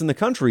 defense in the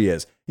country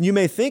is. And you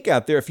may think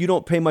out there, if you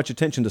don't pay much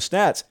attention to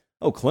stats,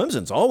 oh,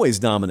 Clemson's always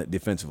dominant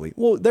defensively.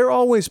 Well, they're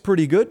always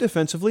pretty good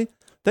defensively.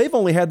 They've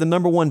only had the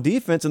number 1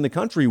 defense in the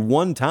country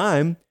one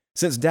time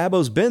since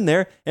Dabo's been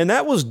there, and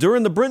that was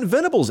during the Brent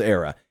Venables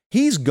era.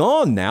 He's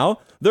gone now.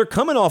 They're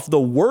coming off the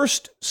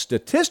worst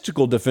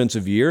statistical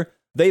defensive year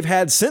they've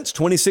had since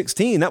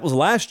 2016. That was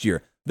last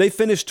year. They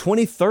finished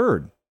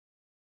 23rd.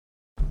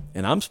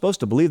 And I'm supposed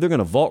to believe they're going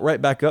to vault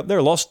right back up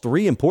there. Lost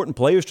 3 important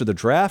players to the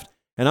draft.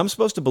 And I'm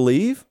supposed to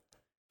believe,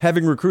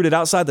 having recruited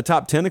outside the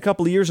top 10 a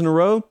couple of years in a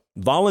row,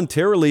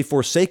 voluntarily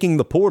forsaking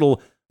the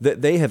portal,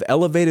 that they have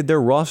elevated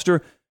their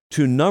roster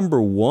to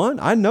number 1.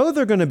 I know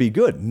they're going to be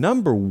good.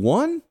 Number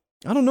 1?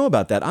 I don't know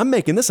about that. I'm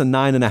making this a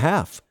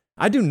 9.5.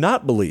 I do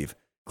not believe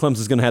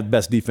Clemson's going to have the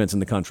best defense in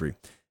the country.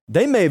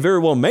 They may very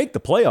well make the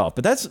playoff,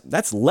 but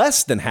that's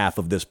less than half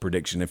of this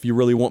prediction if you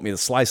really want me to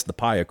slice the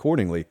pie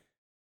accordingly.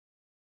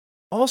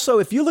 Also,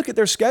 if you look at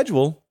their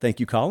schedule, thank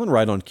you, Colin,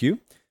 right on cue,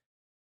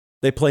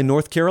 they play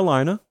North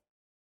Carolina,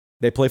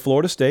 they play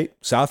Florida State,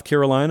 South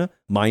Carolina,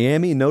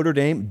 Miami, Notre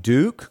Dame,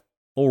 Duke,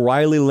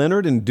 O'Reilly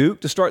Leonard, and Duke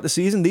to start the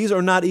season. These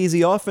are not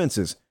easy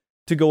offenses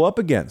to go up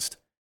against.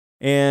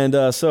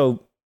 And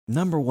so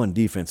number 1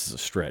 defense is a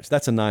stretch.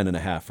 That's a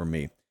 9.5 for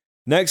me.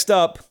 Next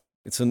up,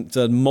 it's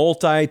a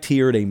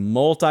multi-tiered, a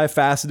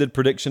multifaceted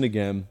prediction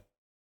again.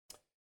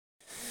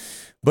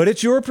 But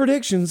it's your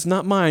predictions,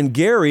 not mine.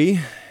 Gary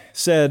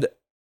said,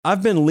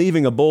 I've been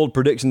leaving a bold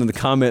prediction in the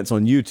comments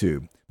on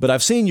YouTube, but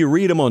I've seen you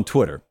read them on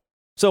Twitter.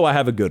 So I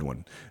have a good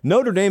one.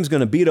 Notre Dame's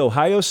going to beat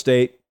Ohio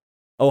State.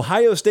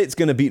 Ohio State's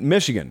going to beat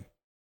Michigan.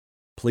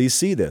 Please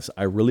see this.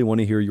 I really want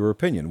to hear your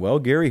opinion. Well,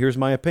 Gary, here's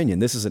my opinion.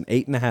 This is an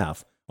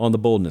 8.5 on the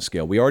boldness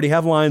scale. We already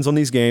have lines on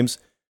these games.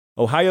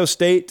 Ohio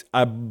State,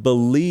 I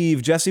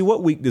believe, Jesse,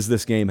 what week does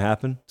this game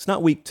happen? It's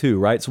not week 2,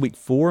 right? It's week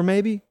 4,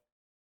 maybe?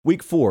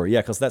 Week 4,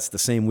 yeah, because that's the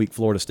same week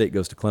Florida State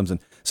goes to Clemson.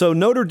 So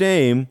Notre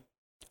Dame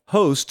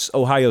hosts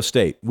Ohio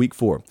State, week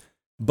 4.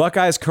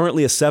 Buckeyes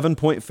currently a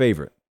 7-point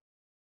favorite.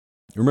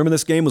 Remember,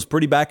 this game was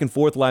pretty back and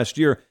forth last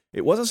year.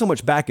 It wasn't so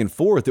much back and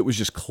forth, it was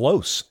just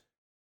close.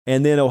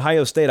 And then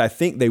Ohio State, I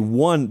think they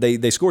won.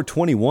 They scored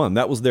 21.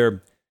 That was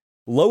their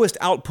lowest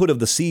output of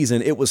the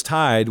season. It was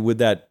tied with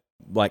that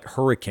like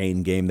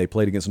hurricane game they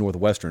played against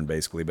Northwestern,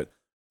 basically. But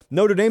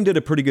Notre Dame did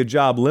a pretty good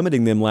job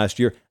limiting them last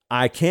year.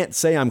 I can't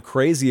say I'm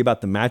crazy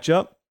about the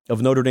matchup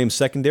of Notre Dame's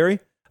secondary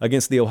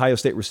against the Ohio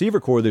State receiver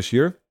corps this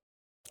year.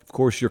 Of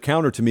course, your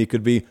counter to me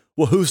could be,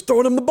 well, who's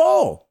throwing them the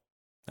ball?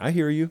 I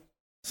hear you.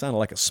 Sounded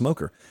like a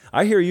smoker.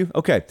 I hear you.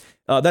 Okay,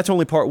 that's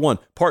only part 1.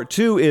 Part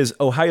 2 is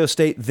Ohio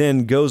State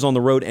then goes on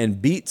the road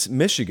and beats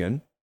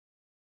Michigan.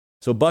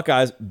 So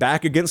Buckeyes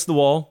back against the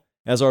wall.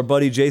 As our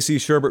buddy J.C.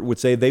 Sherbert would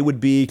say, they would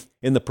be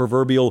in the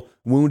proverbial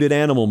wounded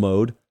animal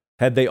mode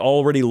had they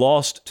already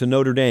lost to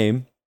Notre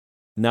Dame.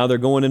 Now they're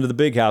going into the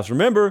big house.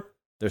 Remember,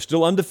 they're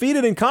still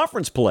undefeated in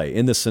conference play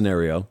in this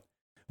scenario.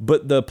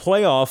 But the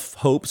playoff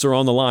hopes are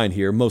on the line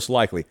here, most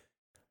likely.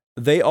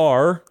 They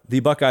are,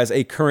 the Buckeyes,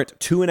 a current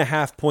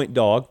 2.5-point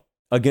dog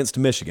against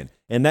Michigan.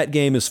 And that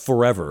game is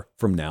forever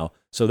from now,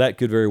 so that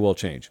could very well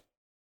change.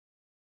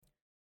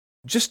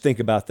 Just think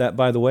about that,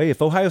 by the way.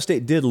 If Ohio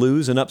State did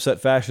lose in upset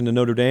fashion to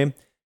Notre Dame,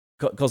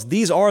 because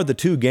these are the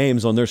 2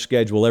 games on their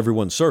schedule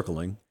everyone's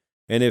circling,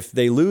 and if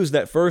they lose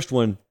that first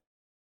one,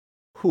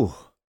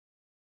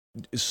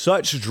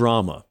 such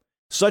drama,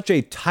 such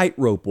a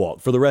tightrope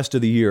walk for the rest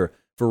of the year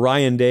for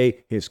Ryan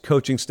Day, his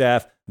coaching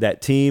staff,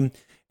 that team.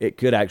 It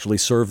could actually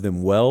serve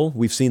them well.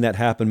 We've seen that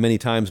happen many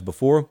times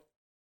before.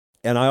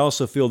 And I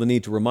also feel the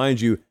need to remind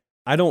you,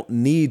 I don't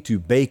need to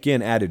bake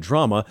in added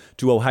drama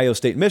to Ohio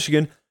State,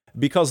 Michigan,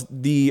 because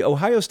the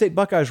Ohio State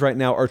Buckeyes right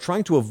now are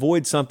trying to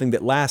avoid something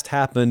that last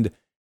happened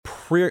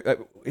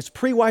it's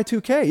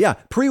pre-Y2K. Yeah,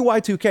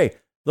 pre-Y2K.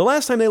 The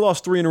last time they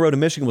lost 3 in a row to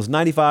Michigan was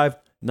 95,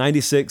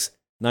 96,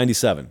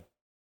 97.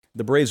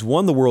 The Braves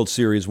won the World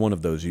Series one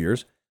of those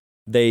years.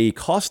 They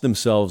cost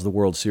themselves the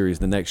World Series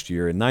the next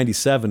year, and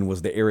 97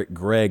 was the Eric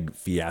Gregg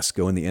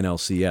fiasco in the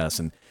NLCS,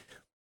 and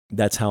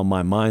that's how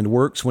my mind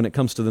works when it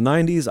comes to the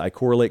 90s. I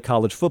correlate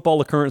college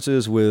football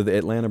occurrences with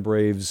Atlanta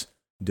Braves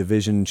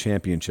division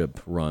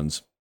championship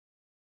runs.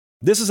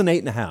 This is an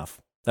 8.5.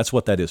 That's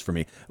what that is for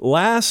me.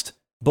 Last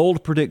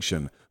bold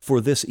prediction for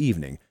this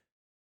evening.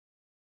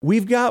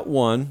 We've got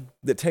one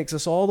that takes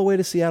us all the way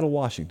to Seattle,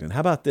 Washington.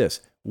 How about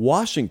this?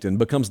 Washington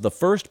becomes the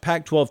first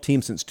Pac-12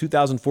 team since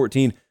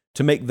 2014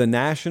 to make the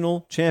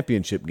national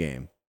championship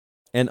game.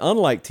 And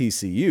unlike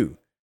TCU,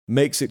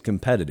 makes it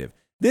competitive.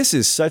 This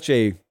is such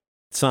a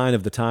sign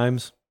of the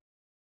times.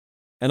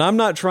 And I'm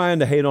not trying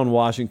to hate on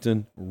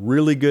Washington.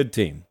 Really good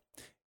team.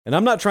 And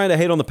I'm not trying to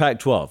hate on the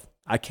Pac-12.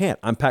 I can't.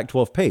 I'm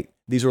Pac-12 Pate.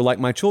 These are like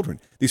my children.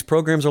 These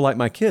programs are like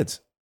my kids.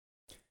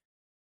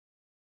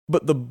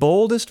 But the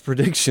boldest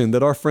prediction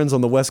that our friends on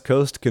the West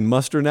Coast can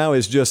muster now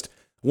is just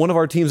one of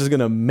our teams is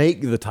going to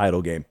make the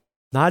title game.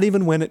 Not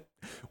even win it.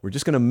 We're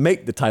just going to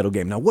make the title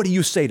game. Now, what do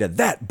you say to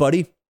that,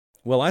 buddy?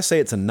 Well, I say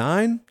it's a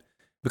 9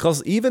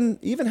 because even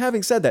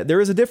having said that, there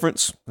is a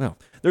difference. Well,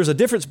 there's a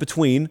difference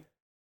between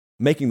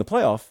making the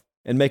playoff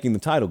and making the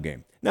title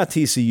game. Now,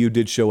 TCU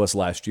did show us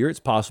last year it's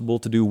possible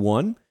to do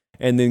one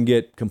and then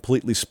get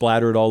completely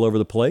splattered all over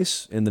the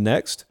place in the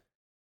next.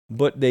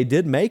 But they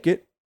did make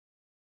it.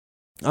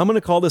 I'm going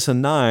to call this a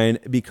 9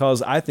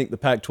 because I think the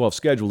Pac-12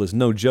 schedule is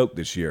no joke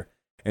this year.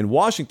 And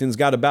Washington's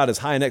got about as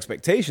high an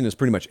expectation as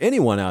pretty much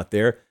anyone out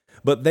there,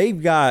 but they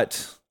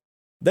got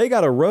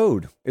a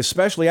road,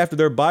 especially after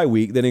their bye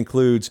week that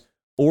includes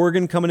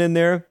Oregon coming in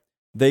there.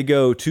 They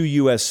go to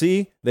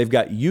USC. They've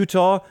got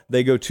Utah.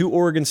 They go to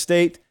Oregon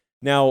State.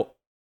 Now,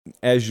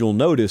 as you'll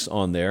notice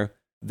on there,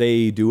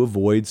 they do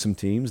avoid some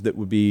teams that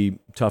would be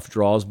tough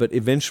draws, but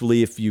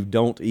eventually, if you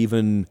don't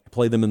even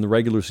play them in the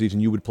regular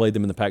season, you would play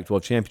them in the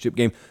Pac-12 championship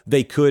game.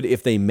 They could,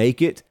 if they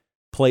make it,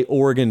 play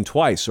Oregon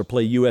twice or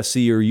play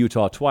USC or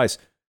Utah twice.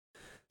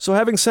 So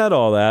having said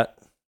all that,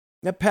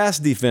 that pass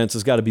defense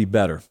has got to be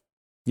better.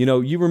 You know,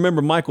 you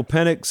remember Michael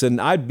Penix, and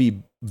I'd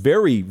be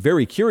very,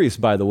 very curious,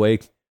 by the way,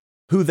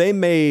 who they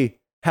may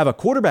have a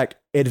quarterback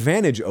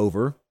advantage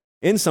over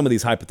in some of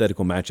these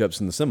hypothetical matchups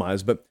in the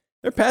semis, but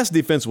their pass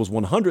defense was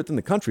 100th in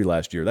the country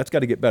last year. That's got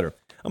to get better.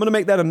 I'm going to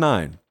make that a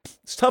 9.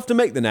 It's tough to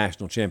make the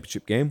national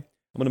championship game.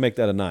 I'm going to make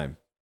that a 9.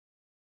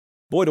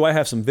 Boy, do I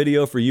have some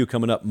video for you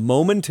coming up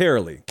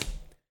momentarily.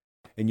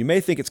 And you may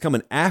think it's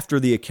coming after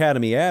the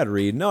Academy ad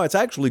read. No, it's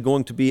actually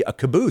going to be a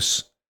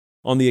caboose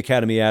on the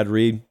Academy ad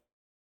read.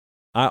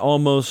 I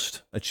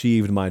almost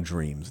achieved my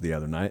dreams the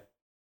other night.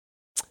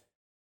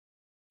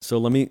 So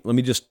let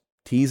me just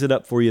tease it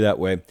up for you that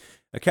way.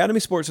 Academy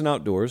Sports and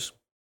Outdoors,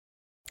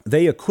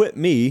 they equip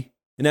me,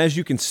 and as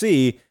you can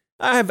see,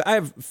 I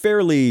have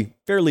fairly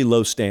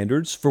low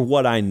standards for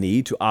what I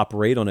need to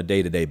operate on a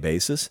day-to-day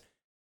basis.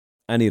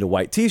 I need a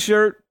white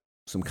t-shirt,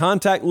 some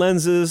contact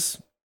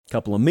lenses, a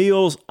couple of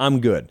meals, I'm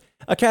good.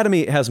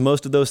 Academy has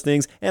most of those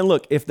things, and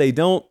look, if they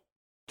don't,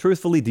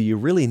 truthfully, do you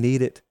really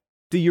need it?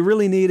 Do you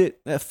really need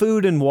it?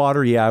 Food and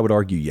water, yeah, I would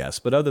argue yes,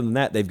 but other than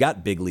that, they've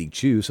got Big League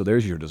Chew, so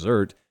there's your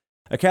dessert.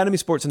 Academy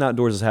Sports and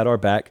Outdoors has had our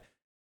back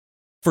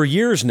for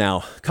years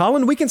now.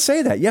 Colin, we can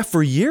say that. Yeah,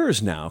 for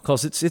years now,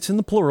 because it's in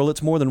the plural.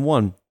 It's more than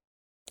one.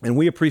 And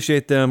we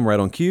appreciate them right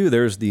on cue.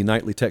 There's the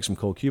nightly text from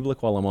Cole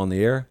Kubelik while I'm on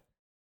the air.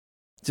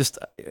 Just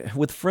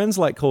with friends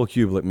like Cole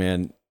Kubelik,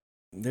 man,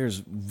 there's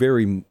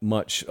very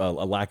much a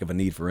lack of a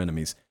need for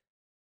enemies.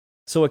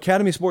 So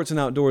Academy Sports and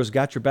Outdoors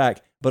got your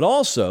back. But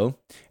also,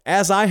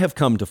 as I have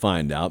come to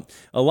find out,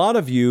 a lot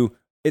of you,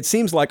 it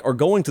seems like, are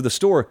going to the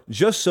store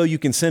just so you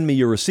can send me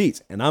your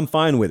receipts. And I'm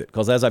fine with it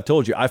because, as I've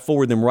told you, I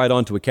forward them right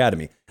on to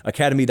Academy.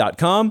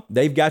 Academy.com,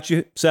 they've got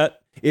you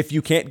set if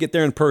you can't get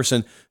there in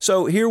person.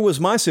 So here was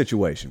my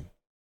situation.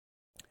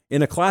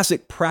 In a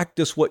classic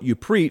practice what you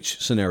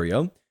preach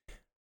scenario,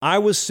 I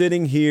was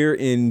sitting here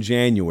in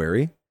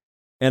January,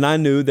 and I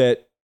knew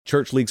that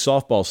Church League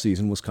softball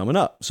season was coming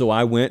up. So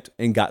I went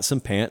and got some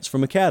pants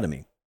from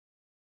Academy.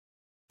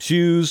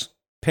 Shoes,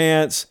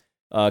 pants,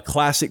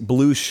 classic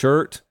blue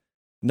shirt.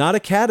 Not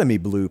Academy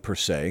blue per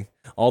se,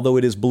 although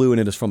it is blue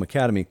and it is from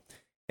Academy.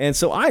 And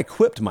so I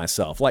equipped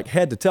myself like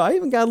head to toe. I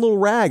even got a little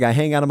rag I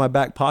hang out of my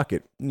back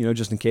pocket,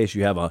 just in case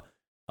you have a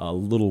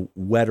little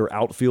wetter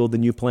outfield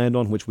than you planned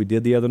on, which we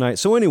did the other night.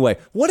 So anyway,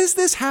 what does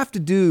this have to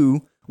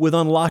do with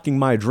unlocking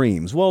my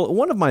dreams? Well,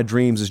 one of my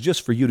dreams is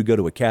just for you to go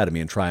to Academy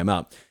and try them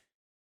out.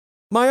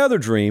 My other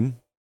dream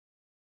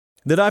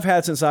that I've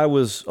had since I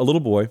was a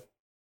little boy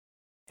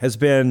has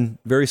been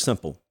very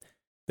simple.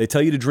 They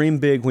tell you to dream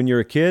big when you're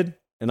a kid,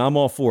 and I'm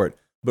all for it.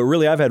 But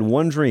really, I've had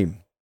one dream,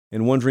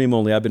 and one dream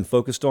only I've been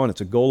focused on.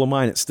 It's a goal of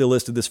mine. It still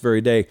is to this very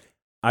day.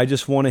 I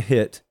just want to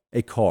hit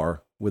a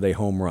car with a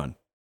home run.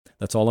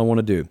 That's all I want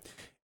to do.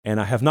 and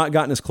I have not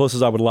gotten as close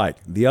as I would like.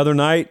 The other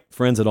night,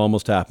 friends, it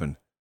almost happened.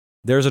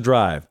 There's a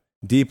drive,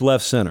 deep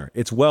left center.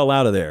 It's well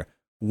out of there.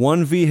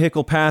 One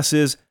vehicle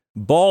passes,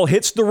 ball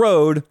hits the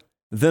road,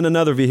 then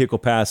another vehicle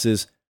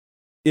passes.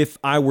 If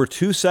I were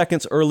 2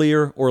 seconds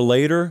earlier or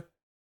later,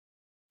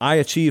 I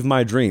achieve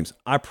my dreams.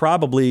 I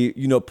probably,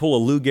 pull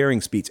a Lou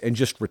Gehrig speech and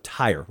just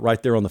retire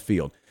right there on the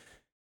field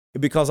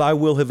because I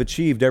will have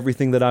achieved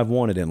everything that I've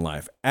wanted in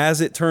life.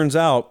 As it turns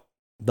out,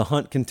 the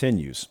hunt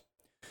continues.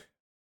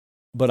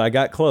 But I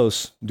got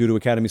close due to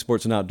Academy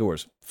Sports and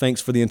Outdoors. Thanks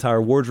for the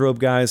entire wardrobe,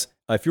 guys.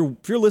 If you're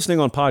listening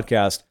on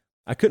podcast,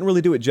 I couldn't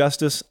really do it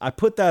justice. I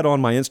put that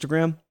on my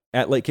Instagram,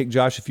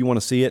 @LateKickJosh, if you want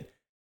to see it.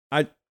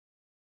 That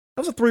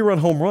was a 3-run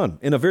home run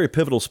in a very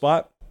pivotal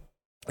spot,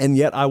 and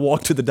yet I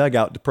walked to the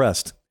dugout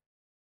depressed.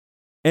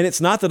 And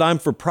it's not that I'm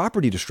for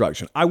property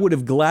destruction. I would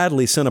have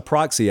gladly sent a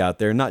proxy out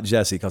there, not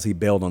Jesse because he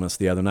bailed on us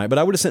the other night, but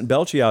I would have sent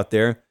Belchie out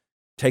there,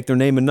 take their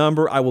name and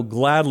number. I will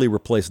gladly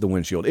replace the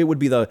windshield. It would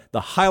be the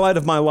highlight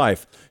of my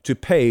life to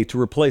pay to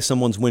replace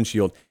someone's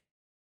windshield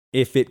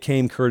if it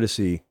came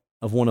courtesy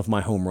of one of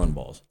my home run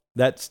balls.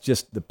 That's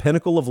just the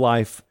pinnacle of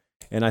life.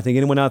 And I think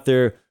anyone out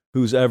there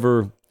who's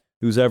ever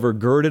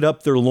girded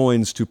up their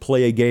loins to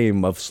play a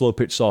game of slow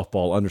pitch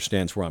softball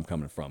understands where I'm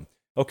coming from.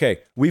 Okay,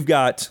 we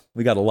got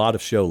a lot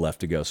of show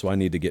left to go, so I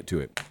need to get to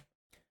it.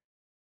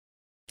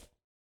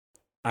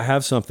 I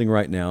have something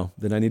right now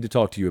that I need to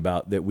talk to you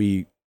about that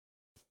we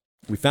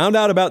found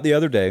out about the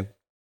other day,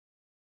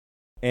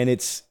 and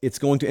it's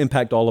going to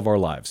impact all of our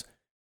lives.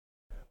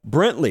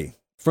 Brentley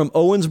from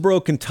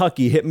Owensboro,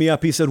 Kentucky hit me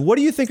up. He said, "What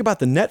do you think about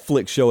the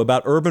Netflix show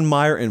about Urban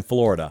Meyer in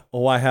Florida?"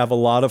 Oh, I have a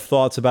lot of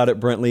thoughts about it,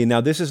 Brentley.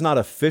 Now, this is not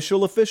official,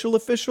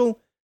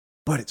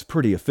 but it's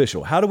pretty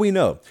official. How do we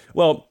know?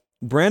 Well,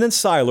 Brandon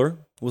Seiler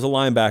was a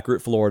linebacker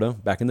at Florida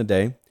back in the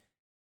day.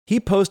 He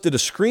posted a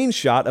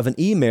screenshot of an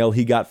email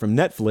he got from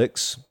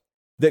Netflix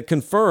that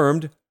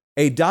confirmed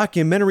a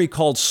documentary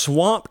called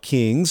Swamp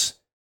Kings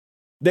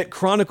that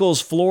chronicles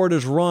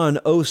Florida's run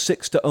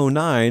 06 to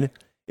 09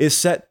 is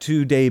set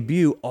to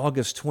debut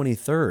August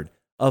 23rd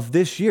of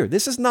this year.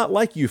 This is not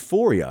like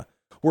Euphoria,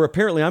 where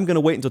apparently I'm going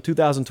to wait until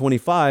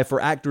 2025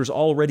 for actors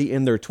already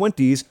in their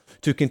 20s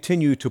to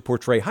continue to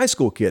portray high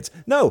school kids.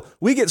 No,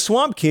 we get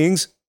Swamp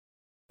Kings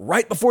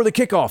right before the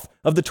kickoff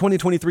of the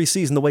 2023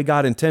 season the way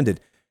God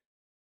intended.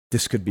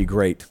 This could be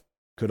great.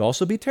 Could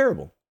also be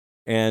terrible.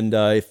 And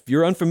if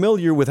you're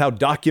unfamiliar with how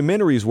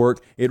documentaries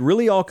work, it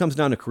really all comes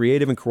down to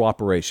creative and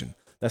cooperation.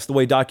 That's the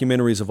way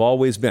documentaries have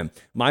always been.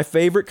 My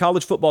favorite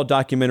college football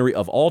documentary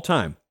of all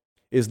time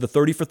is the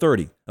 30 for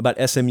 30 about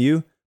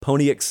SMU,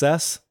 Pony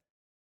Excess.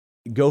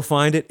 Go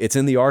find it. It's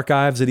in the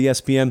archives at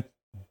ESPN.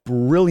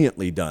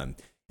 Brilliantly done.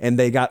 And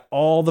they got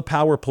all the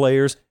power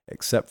players,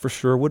 except for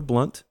Sherwood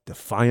Blunt,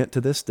 defiant to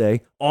this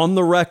day, on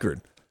the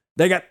record.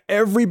 They got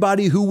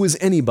everybody who was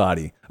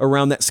anybody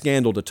around that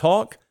scandal to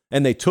talk,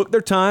 and they took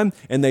their time,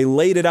 and they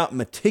laid it out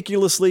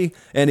meticulously.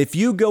 And if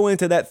you go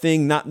into that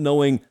thing not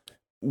knowing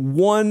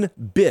one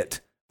bit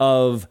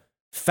of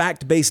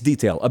fact-based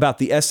detail about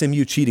the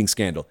SMU cheating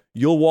scandal,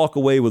 you'll walk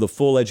away with a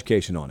full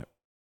education on it.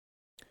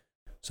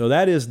 So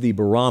that is the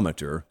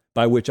barometer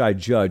by which I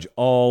judge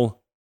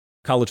all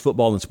college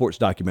football and sports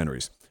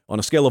documentaries. On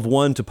a scale of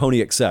 1 to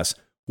Pony Excess,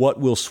 what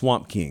will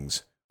Swamp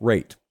Kings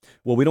rate?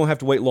 Well, we don't have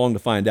to wait long to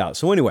find out.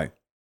 So anyway,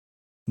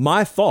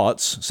 my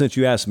thoughts, since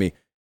you asked me,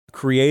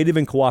 creative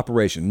and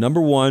cooperation.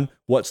 Number one,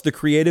 what's the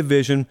creative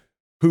vision?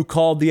 Who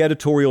called the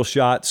editorial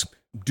shots?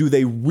 Do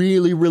they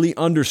really, really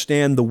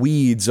understand the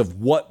weeds of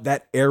what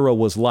that era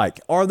was like?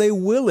 Are they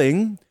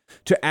willing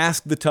to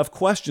ask the tough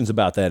questions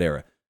about that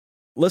era?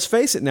 Let's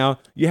face it now,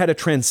 you had a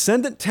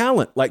transcendent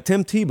talent like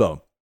Tim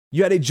Tebow.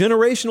 You had a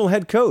generational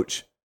head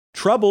coach,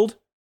 troubled,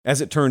 as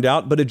it turned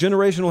out, but a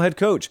generational head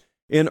coach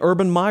in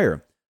Urban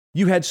Meyer.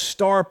 You had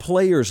star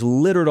players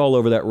littered all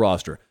over that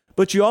roster,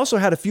 but you also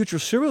had a future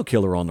serial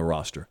killer on the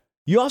roster.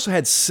 You also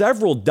had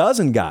several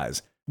dozen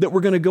guys that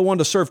were going to go on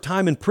to serve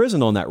time in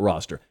prison on that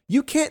roster.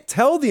 You can't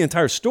tell the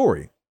entire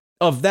story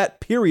of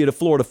that period of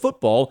Florida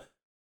football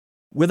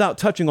without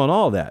touching on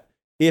all that.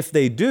 If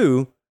they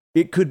do,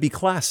 it could be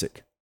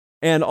classic.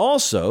 And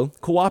also,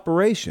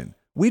 cooperation.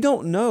 We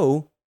don't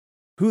know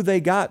who they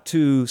got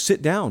to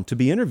sit down to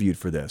be interviewed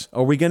for this.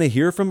 Are we going to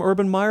hear from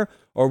Urban Meyer?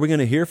 Are we going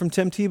to hear from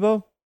Tim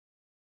Tebow?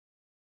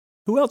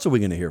 Who else are we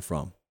going to hear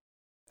from?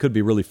 Could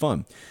be really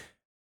fun.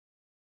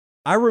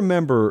 I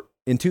remember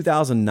in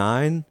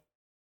 2009,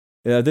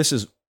 this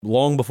is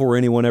long before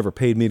anyone ever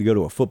paid me to go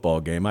to a football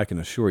game, I can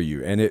assure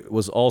you. And it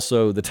was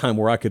also the time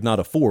where I could not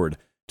afford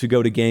to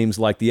go to games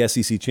like the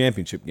SEC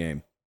championship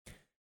game.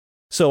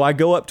 So I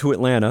go up to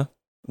Atlanta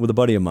with a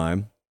buddy of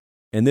mine,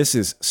 and this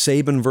is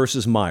Saban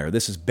versus Meyer.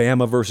 This is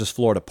Bama versus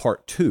Florida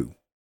part 2.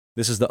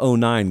 This is the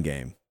 09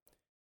 game.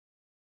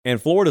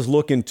 And Florida's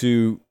looking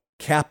to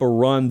cap a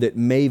run that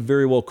may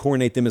very well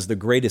coronate them as the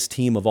greatest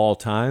team of all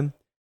time,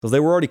 because they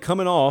were already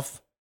coming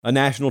off a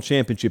national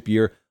championship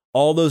year.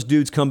 All those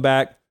dudes come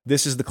back.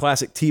 This is the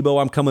classic Tebow,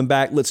 I'm coming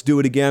back, let's do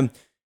it again.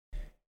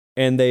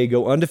 And they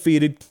go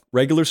undefeated,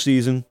 regular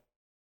season.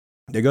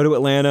 They go to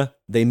Atlanta,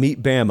 they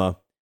meet Bama,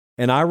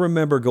 And I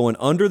remember going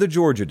under the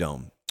Georgia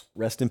Dome.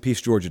 Rest in peace,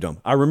 Georgia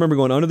Dome. I remember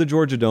going under the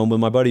Georgia Dome with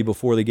my buddy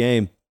before the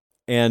game,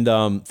 and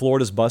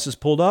Florida's buses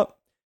pulled up.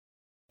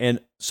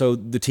 And so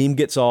the team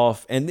gets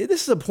off, and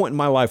this is a point in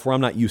my life where I'm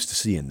not used to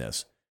seeing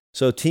this.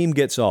 So team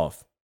gets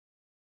off,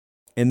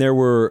 and there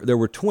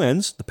were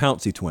twins, the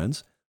Pouncey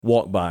twins,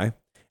 walk by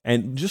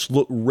and just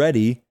look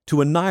ready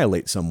to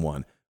annihilate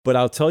someone. But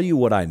I'll tell you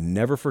what I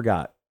never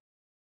forgot.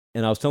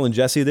 And I was telling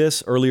Jesse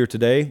this earlier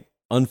today,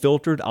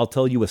 unfiltered. I'll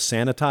tell you a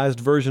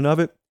sanitized version of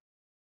it.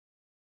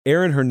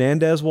 Aaron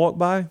Hernandez walked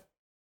by.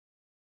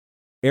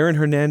 Aaron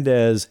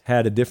Hernandez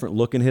had a different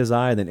look in his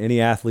eye than any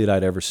athlete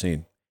I'd ever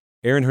seen.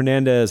 Aaron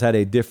Hernandez had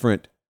a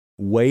different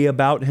way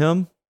about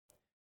him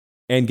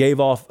and gave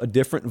off a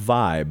different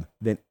vibe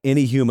than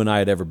any human I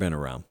had ever been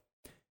around.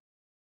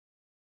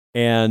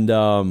 And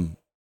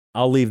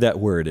I'll leave that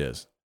where it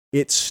is.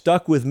 It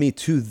stuck with me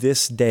to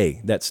this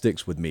day. That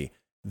sticks with me.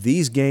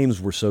 These games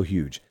were so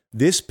huge.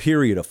 This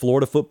period of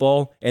Florida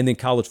football and then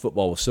college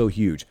football was so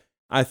huge.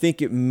 I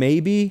think it may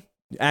be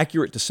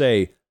accurate to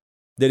say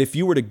that if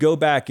you were to go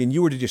back and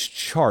you were to just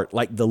chart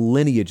like the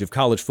lineage of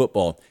college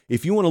football,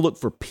 if you want to look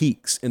for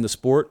peaks in the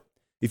sport,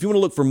 if you want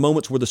to look for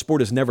moments where the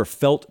sport has never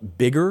felt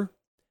bigger,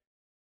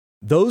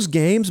 those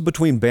games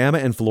between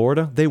Bama and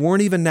Florida, they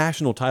weren't even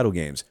national title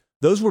games.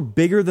 Those were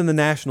bigger than the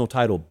national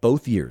title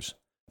both years.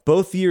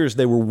 Both years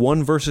they were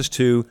 1 versus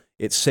 2.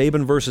 It's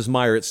Saban versus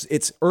Meyer.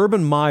 It's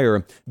Urban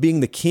Meyer being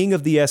the king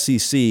of the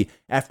SEC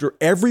after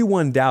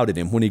everyone doubted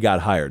him when he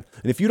got hired.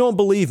 And if you don't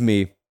believe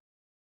me,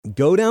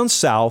 go down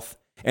south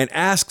and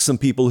ask some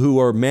people who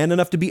are man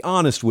enough to be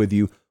honest with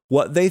you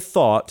what they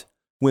thought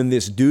when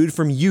this dude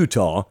from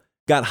Utah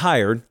got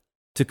hired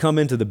to come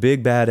into the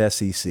big bad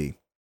SEC.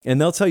 And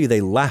they'll tell you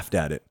they laughed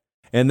at it.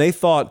 And they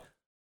thought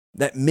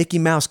that Mickey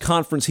Mouse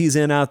conference he's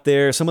in out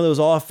there, some of those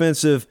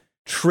offensive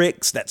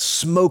tricks, that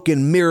smoke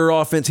and mirror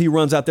offense he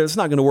runs out there, it's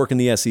not going to work in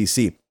the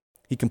SEC.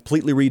 He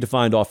completely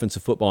redefined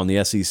offensive football in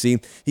the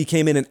SEC. He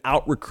came in and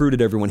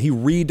out-recruited everyone. He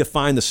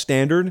redefined the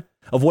standard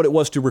of what it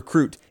was to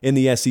recruit in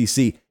the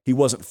SEC. He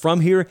wasn't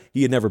from here.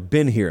 He had never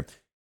been here.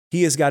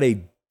 He has got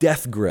a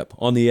death grip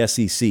on the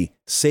SEC.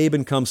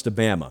 Saban comes to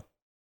Bama.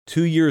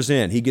 2 years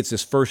in, he gets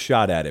his first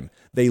shot at him.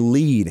 They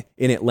lead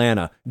in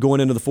Atlanta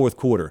going into the fourth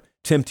quarter.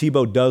 Tim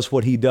Tebow does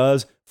what he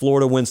does.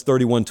 Florida wins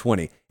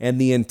 31-20. And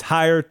the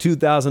entire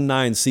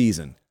 2009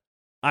 season,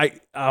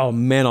 I'll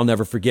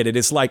never forget it.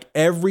 It's like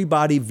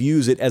everybody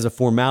views it as a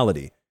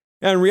formality.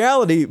 And in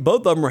reality,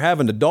 both of them are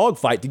having a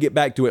dogfight to get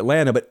back to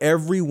Atlanta, but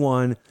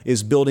everyone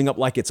is building up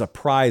like it's a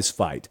prize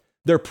fight.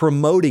 They're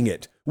promoting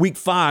it. Week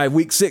 5,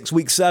 week 6,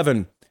 week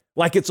 7,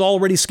 like it's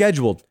already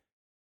scheduled.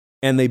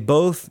 And they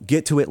both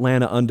get to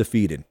Atlanta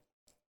undefeated.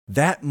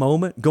 That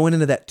moment, going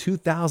into that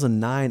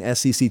 2009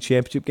 SEC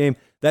championship game,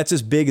 that's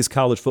as big as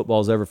college football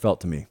has ever felt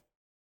to me.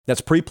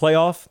 That's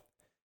pre-playoff.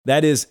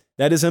 That is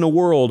in a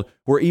world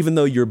where even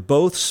though you're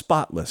both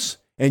spotless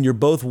and you're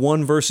both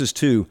 1 versus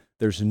 2,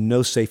 there's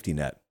no safety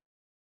net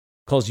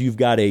because you've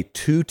got a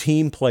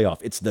 2-team playoff.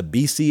 It's the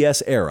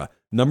BCS era.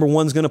 Number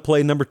 1's going to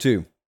play number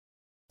 2.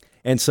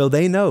 And so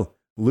they know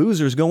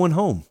loser's going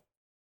home.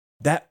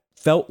 That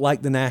felt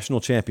like the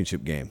national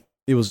championship game.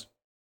 It was,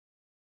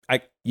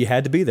 you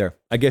had to be there.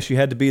 I guess you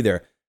had to be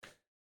there.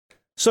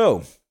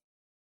 So,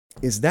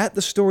 is that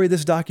the story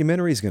this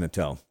documentary is going to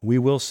tell? We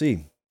will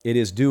see. It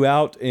is due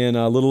out in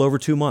a little over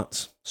 2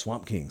 months.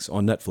 Swamp Kings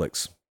on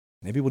Netflix.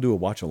 Maybe we'll do a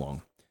watch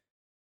along.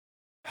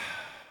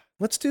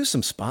 Let's do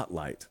some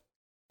spotlight.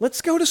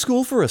 Let's go to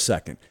school for a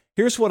second.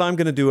 Here's what I'm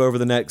going to do over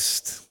the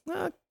next,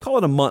 call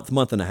it a month,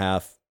 month and a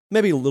half,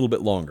 maybe a little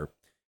bit longer.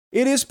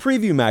 It is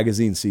preview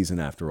magazine season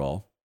after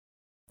all.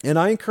 And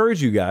I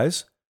encourage you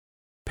guys,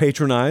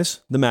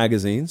 patronize the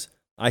magazines.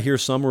 I hear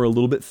some are a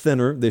little bit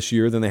thinner this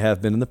year than they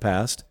have been in the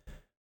past.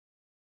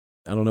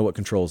 I don't know what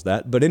controls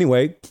that. But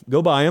anyway,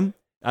 go buy them.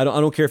 I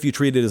don't care if you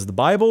treat it as the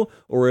Bible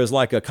or as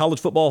like a college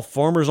football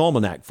farmer's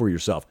almanac for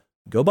yourself.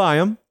 Go buy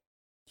them.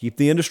 Keep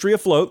the industry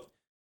afloat.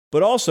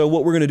 But also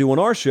what we're going to do on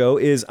our show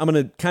is I'm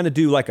going to kind of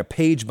do like a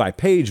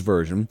page-by-page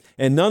version.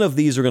 And none of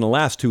these are going to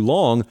last too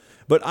long.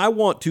 But I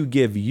want to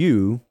give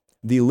you,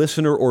 the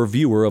listener or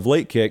viewer of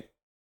Late Kick,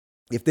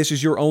 if this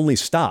is your only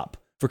stop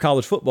for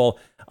college football,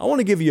 I want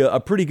to give you a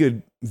pretty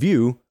good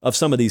view of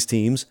some of these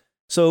teams.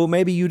 So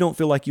maybe you don't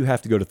feel like you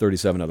have to go to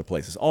 37 other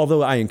places,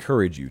 although I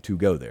encourage you to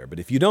go there. But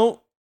if you don't,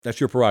 that's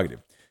your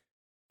prerogative.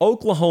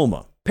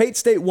 Oklahoma, Pate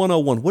State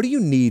 101. What do you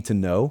need to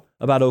know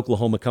about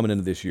Oklahoma coming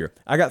into this year?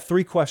 I got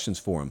 3 questions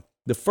for them.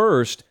 The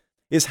first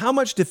is, how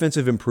much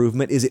defensive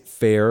improvement is it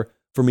fair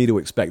for me to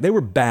expect? They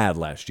were bad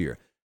last year.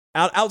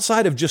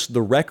 Outside of just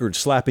the record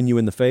slapping you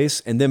in the face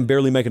and them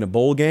barely making a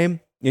bowl game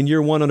in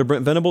year 1 under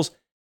Brent Venables,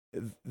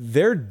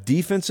 their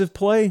defensive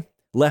play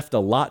left a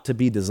lot to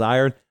be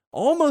desired.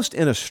 Almost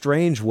in a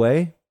strange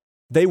way,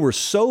 they were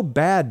so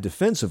bad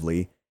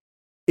defensively,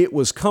 it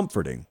was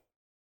comforting.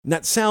 And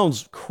that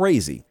sounds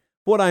crazy.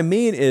 What I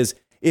mean is,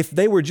 if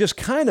they were just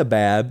kind of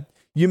bad,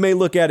 you may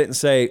look at it and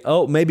say,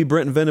 oh, maybe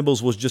Brent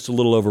Venables was just a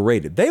little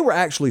overrated. They were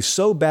actually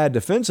so bad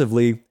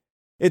defensively,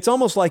 It's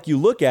almost like you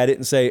look at it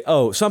and say,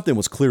 oh, something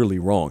was clearly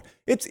wrong.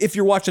 It's if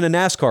you're watching a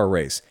NASCAR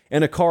race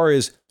and a car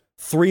is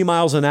 3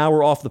 miles an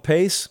hour off the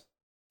pace,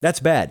 that's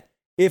bad.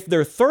 If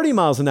they're 30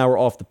 miles an hour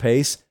off the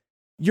pace,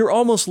 you're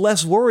almost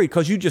less worried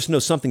because you just know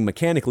something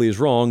mechanically is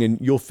wrong and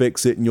you'll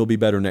fix it and you'll be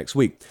better next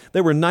week. They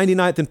were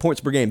 99th in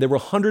points per game. They were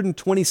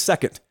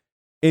 122nd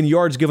in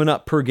yards given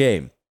up per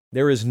game.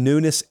 There is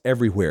newness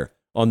everywhere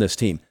on this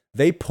team.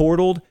 They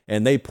portaled,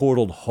 and they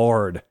portaled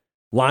hard.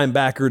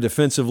 Linebacker,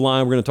 defensive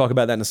line, we're going to talk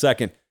about that in a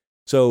second.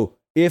 So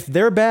if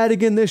they're bad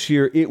again this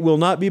year, it will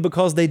not be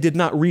because they did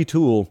not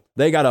retool.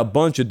 They got a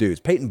bunch of dudes.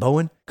 Peyton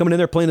Bowen coming in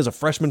there playing as a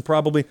freshman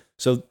probably.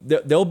 So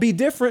they'll be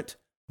different.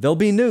 They'll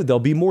be new. They'll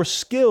be more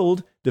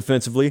skilled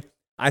defensively.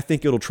 I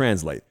think it'll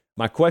translate.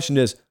 My question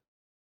is,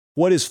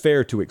 what is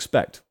fair to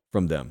expect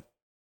from them?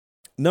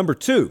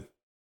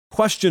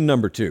 Question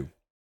number two.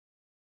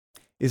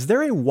 Is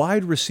there a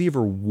wide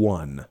receiver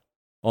one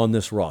on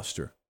this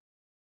roster?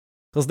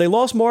 Because they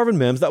lost Marvin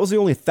Mims. That was the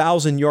only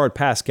 1,000-yard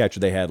pass catcher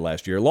they had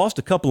last year. Lost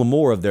a couple of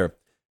more of their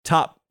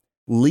top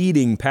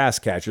leading pass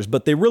catchers,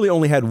 but they really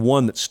only had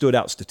one that stood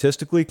out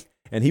statistically,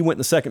 and he went in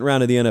the second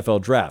round of the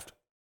NFL draft.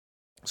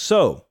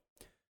 So,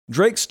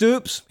 Drake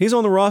Stoops, he's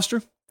on the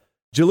roster.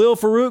 Jalil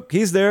Farouk,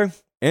 he's there.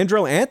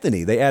 Andrell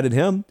Anthony, they added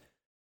him.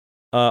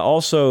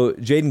 Also,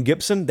 Jaden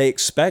Gibson, they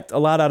expect a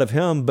lot out of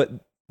him, but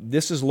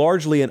this is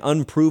largely an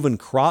unproven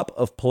crop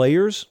of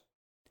players.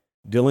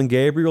 Dylan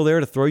Gabriel there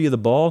to throw you the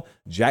ball.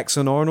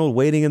 Jackson Arnold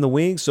waiting in the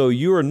wings. So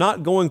you are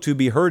not going to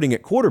be hurting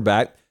at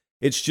quarterback.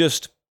 It's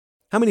just,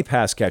 how many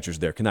pass catchers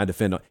there can I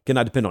depend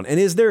on? And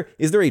is there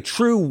a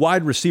true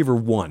wide receiver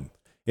one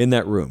in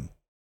that room?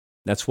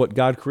 That's what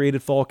God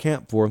created fall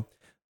camp for.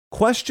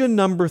 Question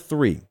number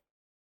 3.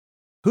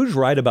 Who's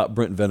right about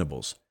Brent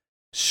Venables?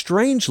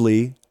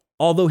 Strangely,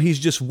 although he's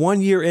just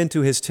 1 year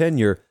into his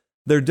tenure,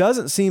 there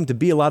doesn't seem to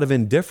be a lot of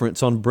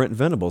indifference on Brent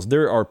Venables.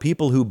 There are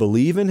people who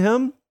believe in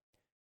him,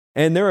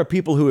 and there are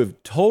people who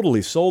have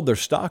totally sold their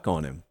stock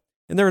on him.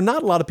 And there are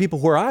not a lot of people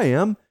where I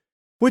am,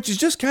 which is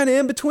just kind of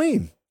in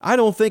between. I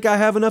don't think I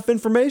have enough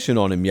information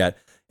on him yet.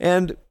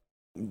 And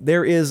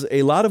there is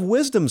a lot of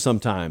wisdom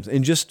sometimes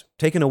in just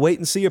taking a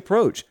wait-and-see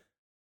approach.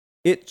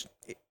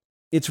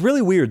 It's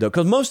really weird, though,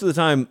 because most of the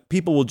time,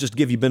 people will just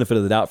give you benefit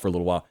of the doubt for a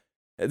little while.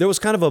 There was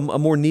kind of a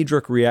more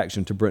knee-jerk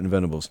reaction to Brent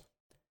Venables.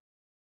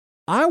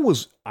 I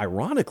was,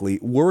 ironically,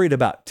 worried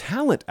about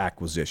talent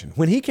acquisition.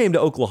 When he came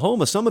to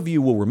Oklahoma, some of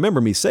you will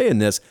remember me saying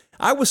this.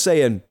 I was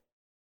saying,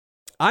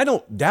 I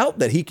don't doubt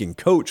that he can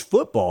coach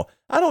football.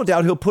 I don't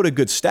doubt he'll put a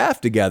good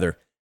staff together.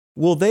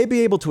 Will they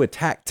be able to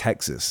attack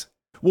Texas?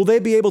 Will they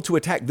be able to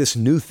attack this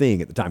new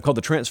thing at the time called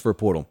the transfer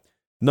portal?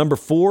 Number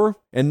 4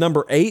 and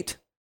number 8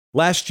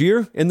 last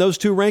year in those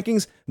two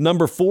rankings.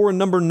 Number 4 and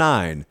number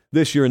 9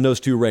 this year in those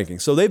two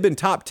rankings. So they've been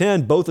top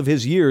 10 both of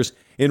his years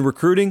in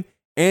recruiting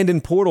and in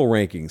portal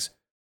rankings.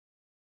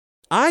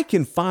 I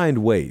can find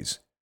ways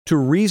to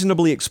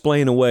reasonably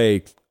explain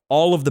away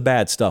all of the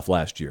bad stuff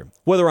last year.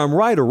 Whether I'm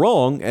right or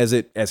wrong, as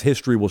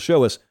history will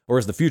show us, or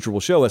as the future will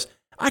show us,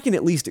 I can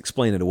at least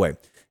explain it away.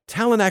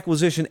 Talent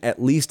acquisition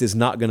at least is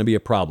not going to be a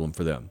problem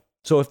for them.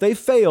 So if they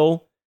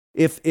fail,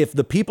 if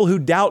the people who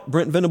doubt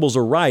Brent Venables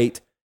are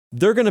right,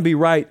 they're going to be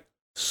right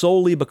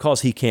solely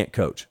because he can't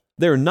coach.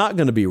 They're not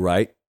going to be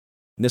right,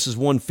 and this is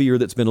one fear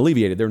that's been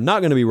alleviated, they're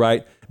not going to be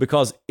right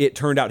because it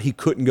turned out he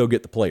couldn't go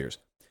get the players.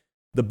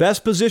 The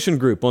best position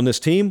group on this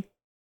team,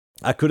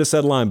 I could have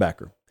said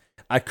linebacker.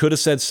 I could have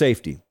said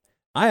safety.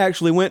 I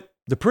actually went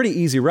the pretty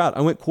easy route.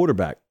 I went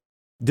quarterback.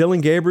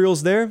 Dylan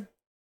Gabriel's there,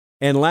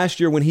 and last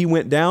year when he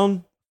went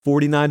down,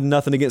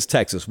 49-0 against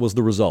Texas was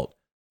the result.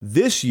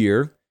 This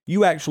year,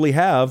 you actually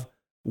have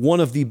one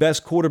of the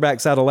best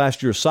quarterbacks out of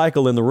last year's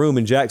cycle in the room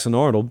in Jackson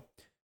Arnold.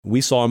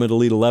 We saw him at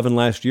Elite 11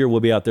 last year. We'll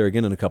be out there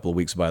again in a couple of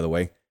weeks, by the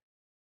way.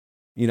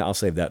 I'll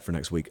save that for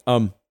next week.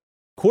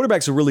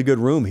 Quarterback's a really good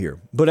room here.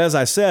 But as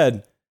I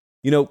said,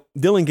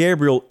 Dylan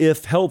Gabriel,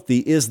 if healthy,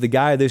 is the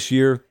guy this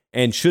year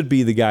and should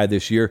be the guy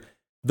this year.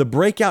 The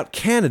breakout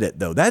candidate,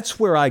 though, that's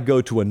where I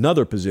go to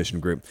another position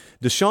group.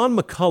 Deshaun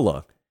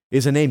McCullough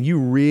is a name you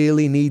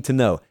really need to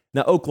know.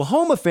 Now,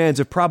 Oklahoma fans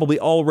have probably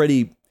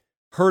already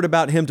heard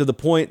about him to the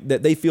point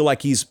that they feel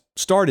like he's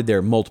started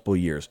there multiple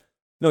years.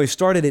 No, he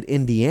started at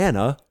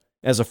Indiana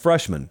as a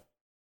freshman,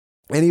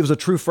 and he was a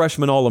true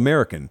freshman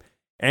All-American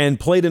and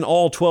played in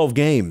all 12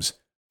 games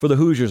for the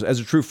Hoosiers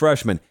as a true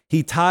freshman.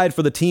 He tied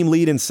for the team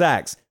lead in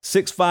sacks,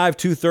 6'5",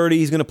 230.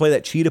 He's going to play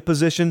that cheetah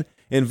position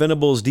in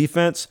Venables'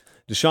 defense.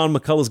 Deshaun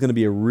McCullough is going to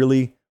be a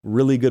really,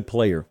 really good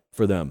player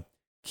for them.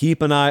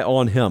 Keep an eye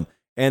on him.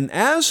 And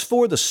as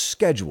for the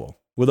schedule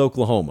with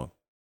Oklahoma,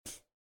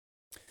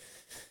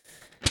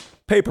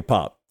 Paper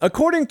Pop.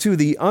 According to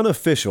the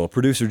unofficial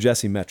producer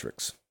Jesse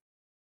Metrics,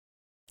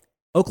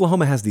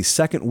 Oklahoma has the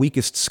second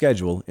weakest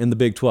schedule in the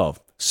Big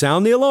 12.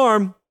 Sound the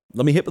alarm.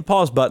 Let me hit the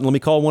pause button. Let me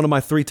call one of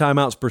my 3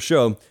 timeouts per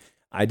show.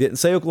 I didn't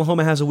say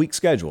Oklahoma has a weak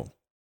schedule.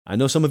 I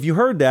know some of you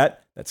heard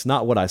that. That's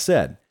not what I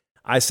said.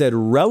 I said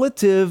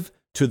relative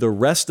to the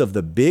rest of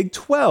the Big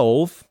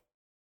 12,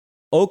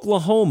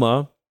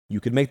 Oklahoma you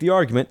could make the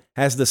argument,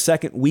 has the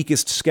second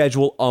weakest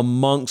schedule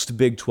amongst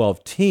Big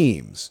 12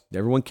 teams. Did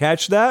everyone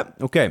catch that?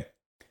 Okay.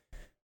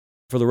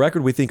 For the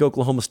record, we think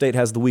Oklahoma State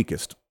has the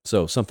weakest.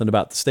 So something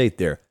about the state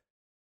there.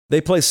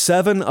 They play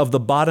 7 of the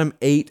bottom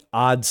 8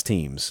 odds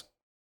teams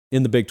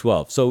in the Big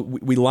 12. So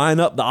we line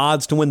up the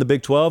odds to win the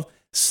Big 12.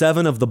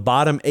 7 of the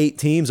bottom 8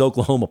 teams,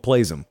 Oklahoma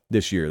plays them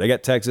this year. They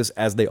got Texas,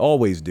 as they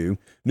always do,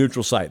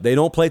 neutral site. They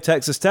don't play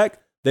Texas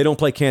Tech. They don't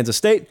play Kansas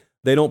State.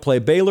 They don't play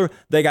Baylor.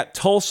 They got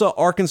Tulsa,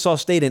 Arkansas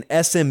State,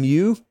 and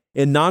SMU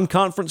in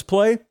non-conference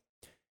play.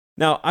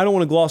 Now, I don't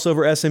want to gloss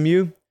over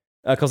SMU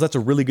because that's a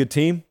really good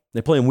team.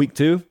 They play in week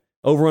 2.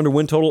 Over-under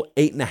win total,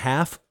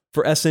 8.5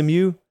 for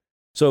SMU.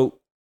 So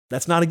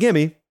that's not a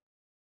gimme,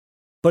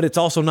 but it's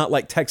also not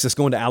like Texas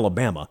going to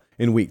Alabama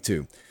in week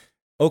 2.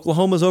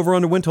 Oklahoma's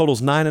over-under win total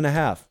is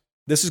 9.5.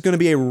 This is going to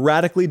be a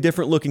radically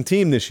different-looking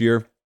team this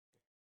year.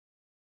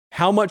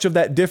 How much of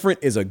that different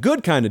is a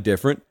good kind of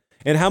different,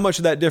 and how much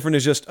of that different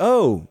is just,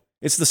 oh,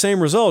 it's the same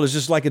result. It's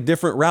just like a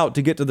different route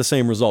to get to the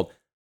same result.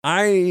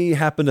 I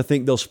happen to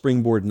think they'll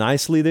springboard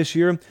nicely this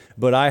year,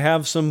 but I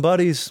have some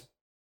buddies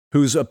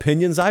whose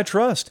opinions I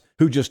trust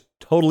who just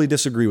totally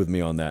disagree with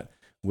me on that.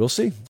 We'll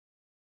see.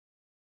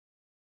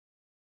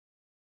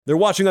 They're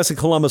watching us in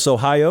Columbus,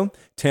 Ohio.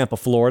 Tampa,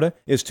 Florida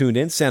is tuned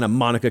in. Santa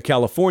Monica,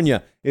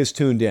 California is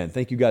tuned in.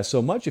 Thank you guys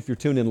so much. If you're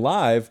tuned in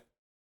live,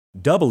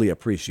 doubly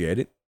appreciate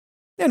it.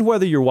 And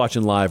whether you're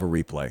watching live or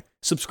replay,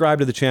 subscribe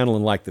to the channel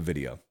and like the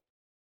video.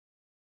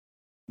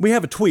 We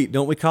have a tweet,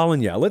 don't we,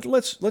 Colin? Yeah,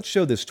 let's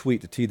show this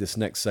tweet to tee this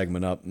next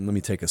segment up. And let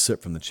me take a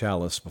sip from the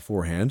chalice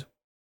beforehand.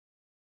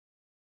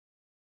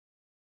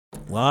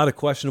 A lot of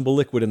questionable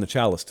liquid in the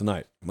chalice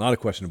tonight. A lot of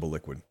questionable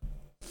liquid.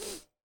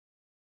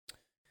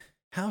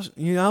 I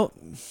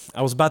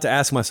was about to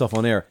ask myself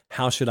on air,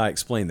 how should I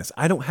explain this?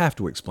 I don't have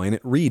to explain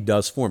it. Reed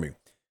does for me.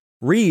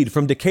 Reed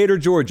from Decatur,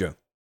 Georgia.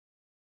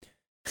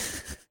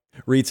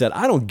 Reed said,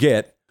 I don't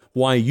get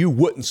why you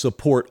wouldn't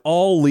support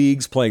all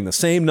leagues playing the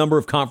same number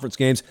of conference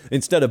games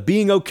instead of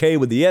being okay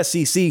with the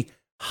SEC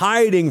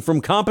hiding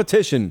from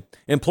competition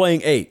and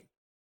playing 8.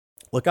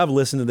 Look, I've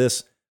listened to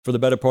this for the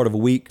better part of a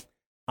week.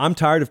 I'm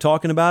tired of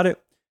talking about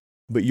it,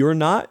 but you're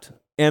not.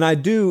 And I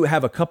do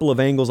have a couple of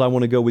angles I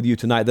want to go with you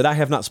tonight that I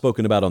have not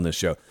spoken about on this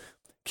show.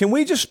 Can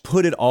we just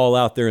put it all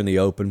out there in the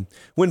open?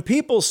 When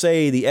people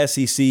say the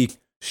SEC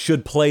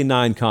should play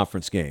 9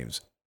 conference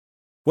games,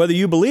 whether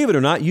you believe it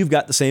or not, you've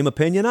got the same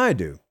opinion I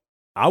do.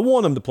 I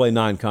want them to play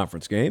 9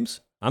 conference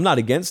games. I'm not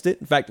against it.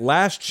 In fact,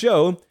 last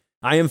show,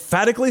 I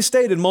emphatically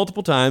stated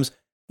multiple times,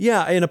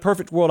 yeah, in a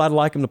perfect world, I'd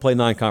like them to play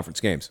 9 conference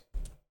games.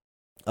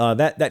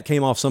 That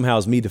came off somehow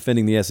as me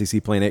defending the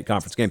SEC playing 8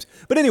 conference games.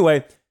 But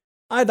anyway,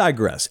 I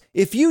digress.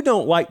 If you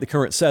don't like the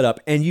current setup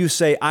and you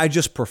say, I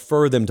just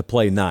prefer them to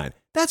play 9,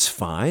 that's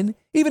fine.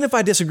 Even if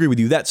I disagree with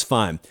you, that's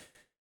fine.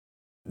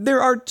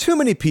 There are too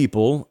many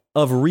people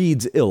of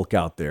Reed's ilk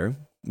out there.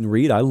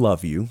 Reed, I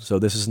love you, so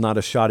this is not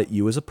a shot at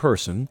you as a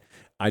person.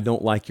 I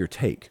don't like your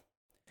take.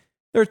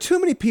 There are too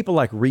many people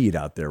like Reed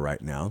out there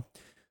right now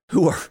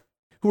who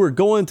are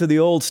going to the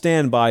old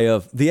standby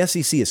of the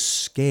SEC is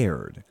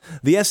scared.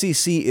 The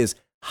SEC is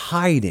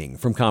hiding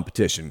from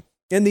competition.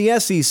 And the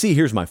SEC,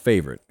 here's my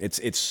favorite.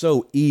 It's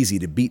so easy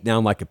to beat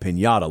down like a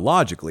piñata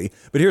logically,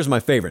 but here's my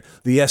favorite.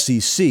 The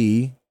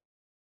SEC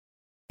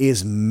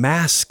is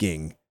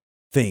masking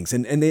things.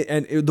 And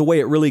the way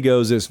it really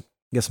goes is,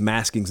 I guess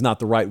masking's not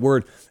the right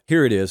word.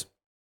 Here it is.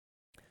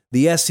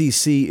 The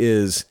SEC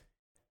is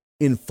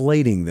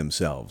inflating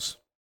themselves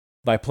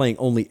by playing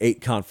only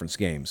 8 conference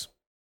games.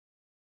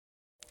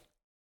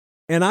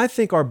 And I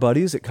think our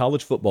buddies at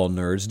College Football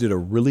Nerds did a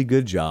really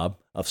good job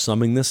of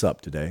summing this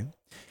up today.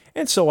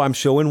 And so I'm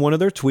showing one of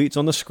their tweets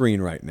on the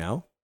screen right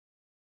now.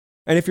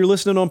 And if you're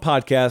listening on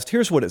podcast,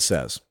 here's what it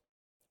says.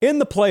 In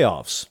the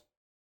playoffs,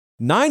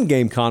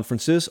 9-game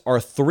conferences are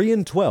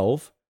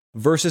 3-12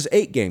 versus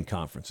 8-game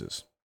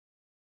conferences.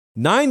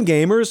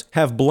 9-gamers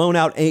have blown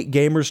out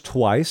 8-gamers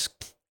twice.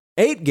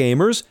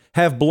 8-gamers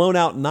have blown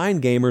out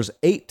 9-gamers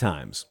 8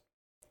 times.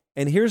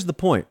 And here's the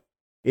point.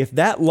 If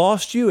that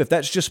lost you, if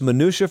that's just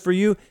minutia for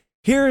you,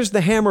 here's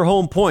the hammer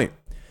home point.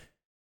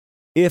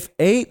 If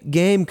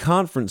 8-game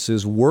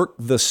conferences work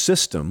the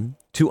system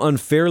to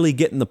unfairly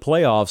get in the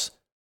playoffs,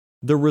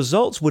 the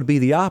results would be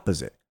the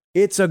opposite.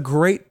 It's a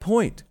great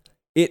point.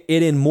 It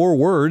in more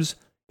words,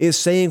 is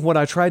saying what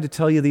I tried to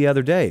tell you the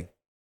other day.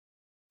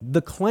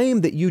 The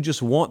claim that you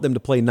just want them to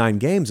play 9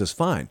 games is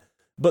fine.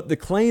 But the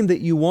claim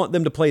that you want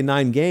them to play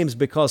 9 games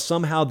because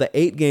somehow the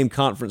 8-game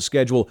conference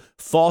schedule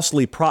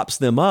falsely props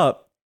them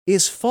up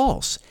is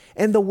false.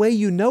 And the way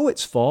you know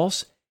it's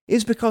false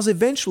is because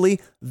eventually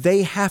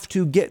they have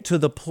to get to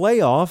the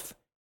playoff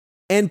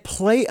and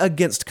play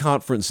against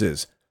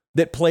conferences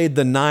that played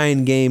the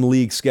 9-game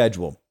league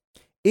schedule.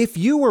 If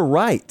you were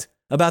right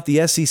about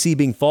the SEC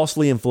being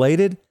falsely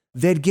inflated,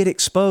 they'd get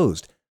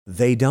exposed.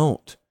 They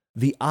don't.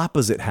 The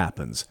opposite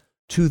happens.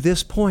 To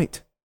this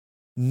point,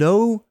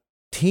 no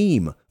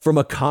team from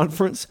a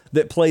conference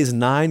that plays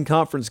 9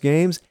 conference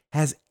games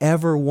has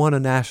ever won a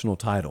national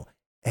title.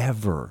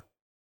 Ever.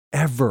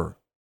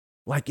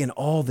 Like in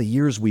all the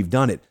years we've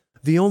done it.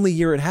 The only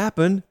year it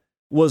happened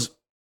was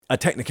a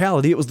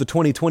technicality. It was the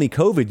 2020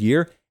 COVID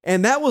year,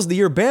 and that was the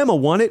year Bama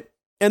won it,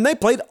 and they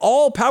played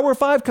all Power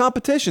 5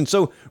 competition.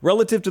 So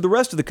relative to the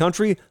rest of the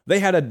country, they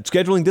had a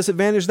scheduling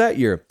disadvantage that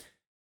year.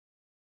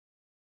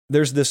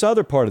 There's this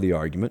other part of the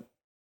argument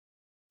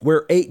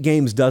where 8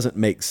 games doesn't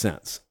make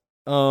sense.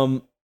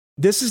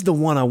 This is the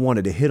one I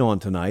wanted to hit on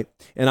tonight,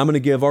 and I'm going to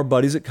give our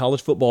buddies at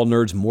College Football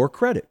Nerds more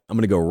credit. I'm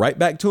going to go right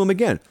back to them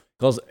again,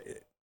 because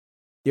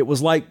it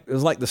was like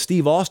the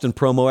Steve Austin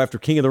promo after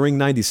King of the Ring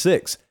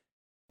 96.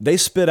 They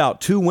spit out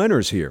 2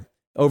 winners here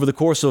over the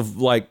course of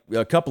like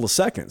a couple of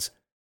seconds.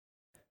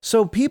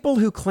 So people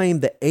who claim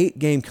the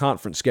 8-game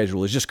conference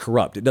schedule is just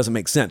corrupt, it doesn't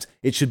make sense,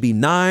 it should be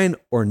 9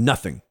 or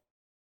nothing.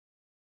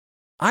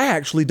 I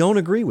actually don't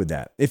agree with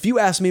that. If you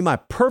ask me my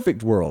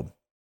perfect world,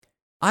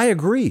 I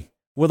agree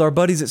with our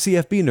buddies at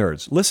CFB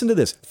Nerds. Listen to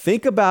this.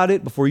 Think about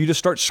it before you just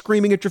start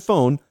screaming at your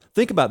phone.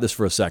 Think about this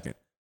for a second.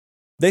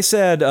 They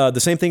said the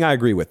same thing I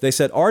agree with. They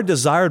said our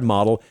desired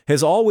model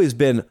has always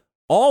been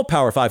all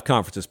Power 5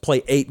 conferences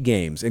play 8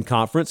 games in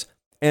conference,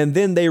 and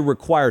then they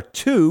require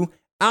 2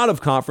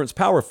 out-of-conference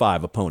Power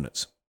 5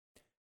 opponents.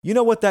 You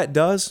know what that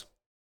does?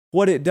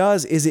 What it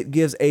does is it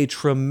gives a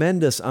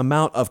tremendous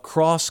amount of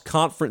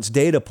cross-conference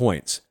data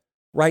points.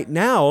 Right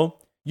now,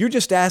 you're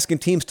just asking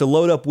teams to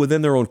load up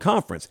within their own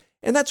conference.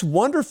 And that's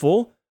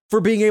wonderful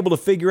for being able to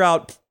figure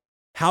out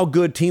how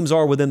good teams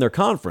are within their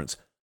conference.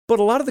 But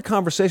a lot of the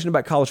conversation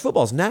about college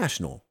football is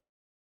national.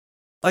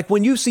 Like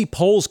when you see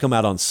polls come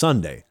out on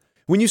Sunday,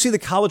 when you see the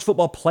College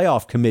Football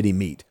Playoff Committee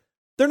meet,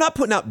 they're not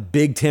putting out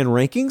Big Ten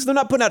rankings. They're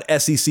not putting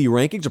out SEC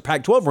rankings or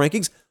Pac-12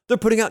 rankings. They're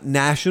putting out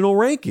national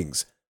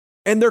rankings.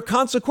 And they're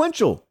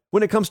consequential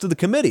when it comes to the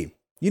committee.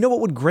 You know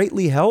what would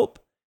greatly help?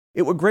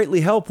 It would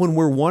greatly help when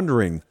we're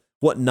wondering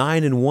what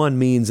 9-1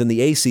 means in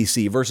the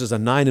ACC versus a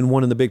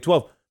 9-1 in the Big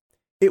 12.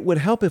 It would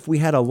help if we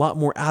had a lot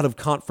more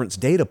out-of-conference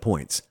data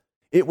points.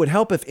 It would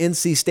help if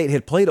NC State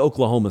had played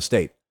Oklahoma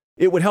State.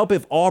 It would help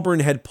if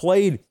Auburn had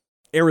played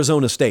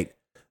Arizona State.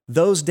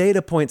 Those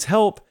data points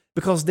help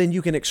because then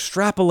you can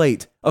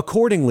extrapolate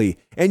accordingly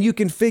and you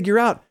can figure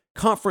out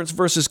conference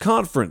versus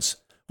conference.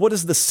 What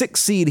does the 6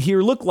 seed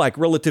here look like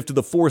relative to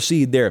the 4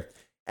 seed there?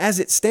 As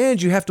it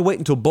stands, you have to wait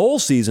until bowl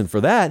season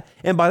for that.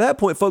 And by that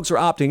point, folks are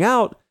opting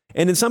out.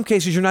 And in some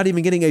cases, you're not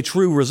even getting a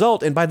true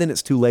result. And by then,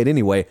 it's too late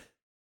anyway.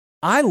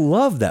 I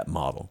love that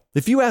model.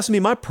 If you ask me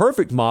my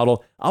perfect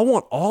model, I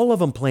want all of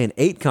them playing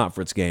 8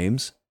 conference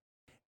games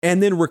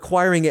and then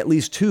requiring at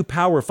least 2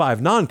 Power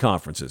 5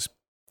 non-conferences.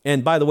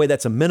 And by the way,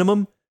 that's a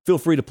minimum. Feel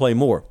free to play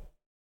more,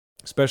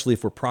 especially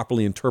if we're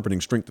properly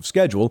interpreting strength of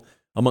schedule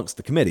amongst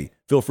the committee.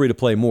 Feel free to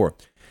play more.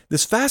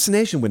 This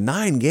fascination with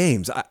 9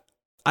 games,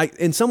 I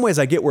in some ways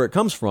I get where it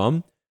comes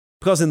from,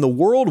 because in the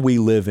world we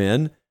live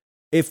in,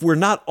 if we're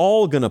not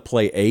all going to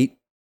play 8,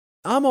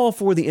 I'm all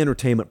for the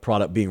entertainment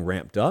product being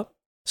ramped up.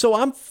 So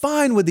I'm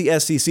fine with the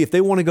SEC. If they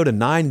want to go to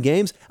 9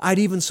 games, I'd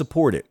even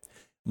support it.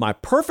 My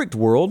perfect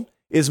world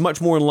is much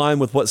more in line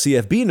with what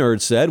CFB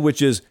Nerds said,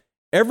 which is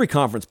every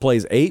conference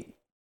plays 8,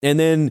 and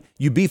then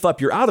you beef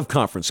up your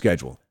out-of-conference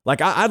schedule.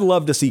 Like I'd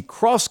love to see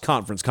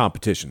cross-conference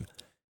competition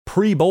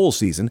pre-bowl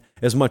season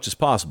as much as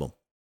possible.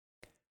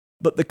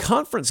 But the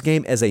conference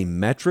game as a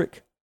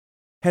metric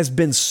has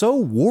been so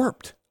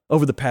warped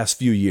over the past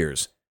few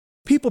years.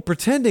 People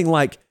pretending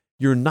like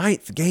your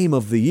 9th game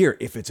of the year,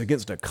 if it's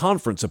against a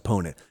conference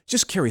opponent,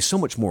 just carries so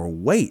much more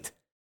weight.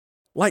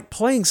 Like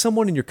playing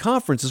someone in your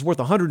conference is worth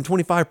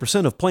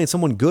 125% of playing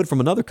someone good from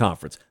another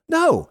conference.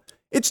 No,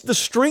 it's the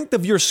strength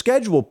of your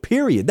schedule,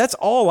 period. That's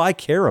all I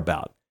care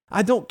about.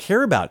 I don't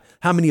care about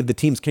how many of the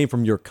teams came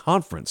from your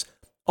conference.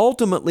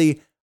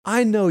 Ultimately,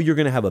 I know you're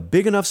going to have a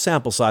big enough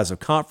sample size of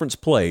conference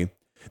play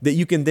that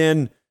you can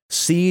then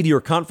seed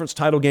your conference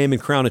title game and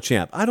crown a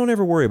champ. I don't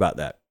ever worry about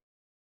that,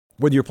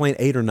 whether you're playing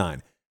 8 or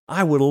 9.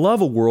 I would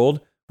love a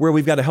world where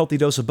we've got a healthy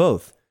dose of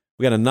both.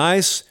 We got a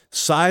nice,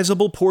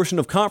 sizable portion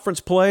of conference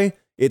play.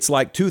 It's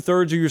like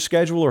 2/3 of your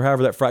schedule or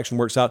however that fraction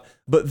works out.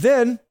 But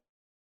then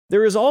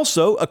there is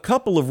also a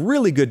couple of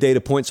really good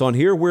data points on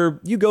here where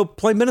you go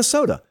play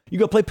Minnesota. You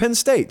go play Penn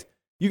State.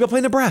 You go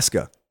play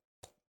Nebraska.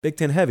 Big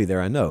Ten heavy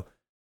there, I know.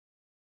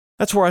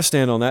 That's where I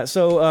stand on that.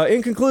 So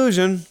in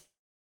conclusion,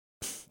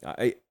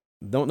 I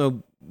don't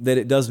know that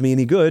it does me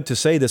any good to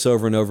say this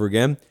over and over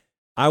again.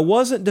 I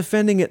wasn't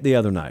defending it the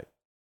other night.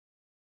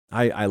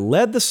 I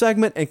led the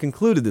segment and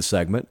concluded the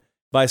segment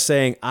by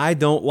saying, I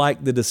don't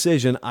like the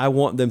decision. I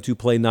want them to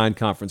play 9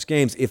 conference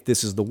games if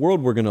this is the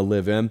world we're going to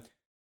live in.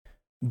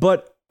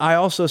 But I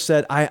also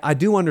said, I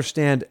do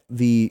understand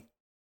the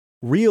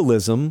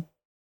realism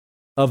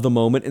of the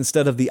moment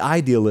instead of the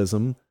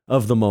idealism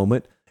of the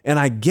moment. And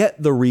I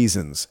get the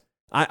reasons.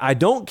 I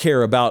don't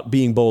care about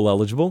being bowl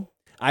eligible.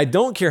 I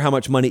don't care how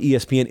much money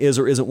ESPN is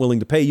or isn't willing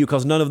to pay you,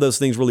 because none of those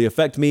things really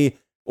affect me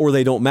or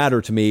they don't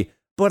matter to me.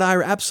 But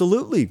I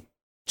absolutely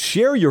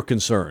share your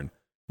concern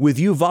with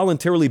you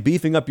voluntarily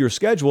beefing up your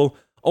schedule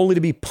only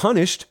to be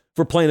punished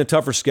for playing a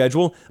tougher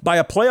schedule by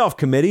a playoff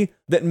committee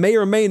that may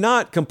or may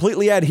not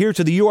completely adhere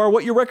to the "you are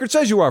what your record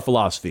says you are"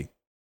 philosophy.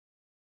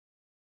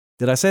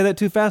 Did I say that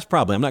too fast?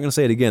 Probably. I'm not going to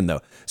say it again,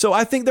 though. So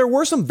I think there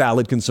were some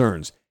valid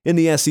concerns in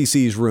the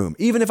SEC's room,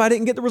 even if I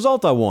didn't get the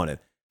result I wanted.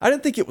 I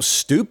didn't think it was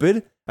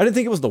stupid. I didn't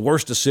think it was the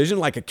worst decision,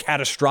 like a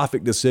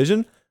catastrophic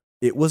decision.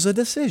 It was a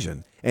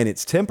decision, and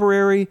it's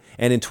temporary,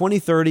 and in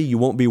 2030, you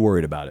won't be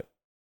worried about it.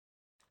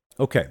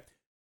 Okay,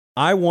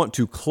 I want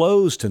to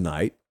close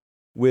tonight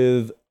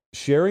with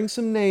sharing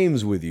some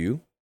names with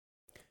you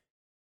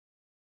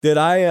that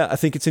I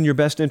think it's in your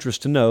best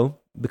interest to know,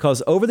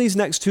 because over these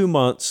next 2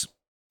 months,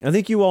 I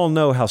think you all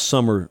know how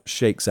summer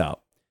shakes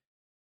out.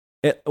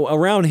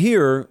 Around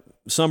here,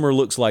 summer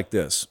looks like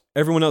this.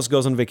 Everyone else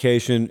goes on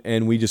vacation,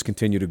 and we just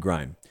continue to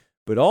grind.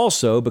 But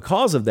also,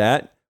 because of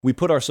that, we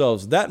put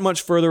ourselves that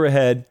much further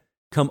ahead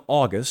come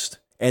August,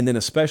 and then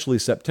especially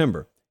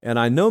September. And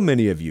I know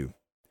many of you,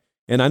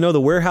 and I know the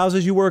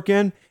warehouses you work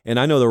in, and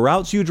I know the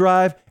routes you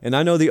drive, and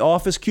I know the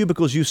office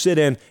cubicles you sit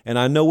in, and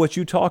I know what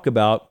you talk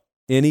about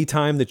any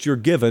time that you're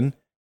given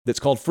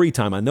that's called free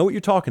time. I know what you're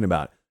talking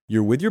about.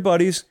 You're with your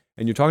buddies,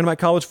 and you're talking about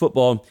college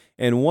football,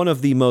 and one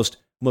of the most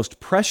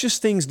precious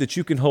things that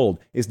you can hold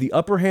is the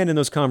upper hand in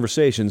those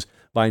conversations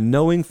by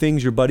knowing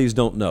things your buddies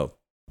don't know.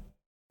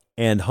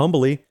 And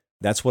humbly,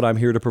 that's what I'm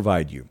here to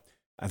provide you.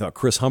 I thought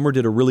Chris Hummer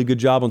did a really good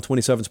job on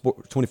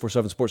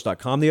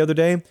 247sports.com the other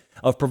day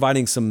of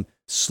providing some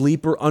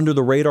sleeper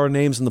under-the-radar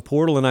names in the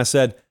portal, and I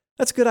said,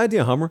 that's a good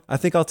idea, Hummer. I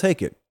think I'll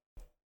take it.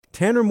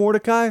 Tanner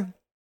Mordecai,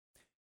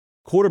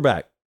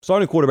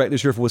 starting quarterback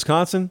this year for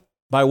Wisconsin,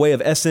 by way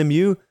of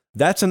SMU,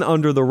 that's an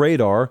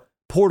under-the-radar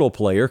portal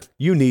player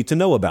you need to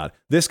know about.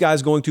 This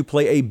guy's going to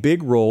play a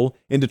big role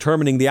in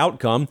determining the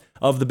outcome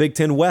of the Big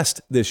Ten West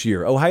this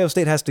year. Ohio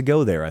State has to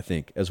go there, I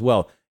think, as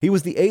well. He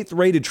was the 8th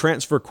rated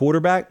transfer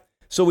quarterback,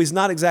 so he's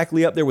not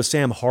exactly up there with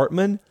Sam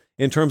Hartman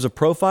in terms of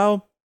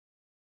profile.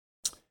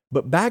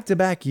 But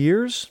back-to-back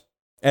years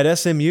at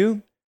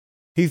SMU,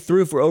 he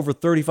threw for over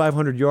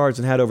 3,500 yards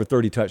and had over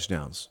 30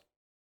 touchdowns.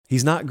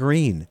 He's not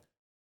green.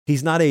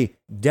 He's not a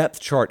depth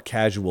chart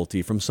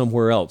casualty from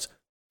somewhere else.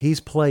 He's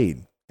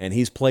played. And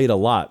he's played a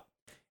lot.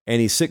 And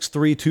he's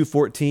 6'3",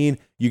 214.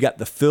 You got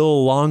the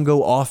Phil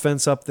Longo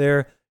offense up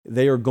there.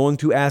 They are going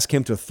to ask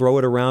him to throw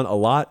it around a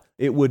lot.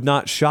 It would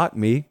not shock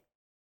me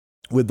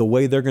with the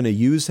way they're going to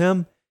use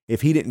him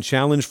if he didn't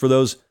challenge for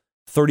those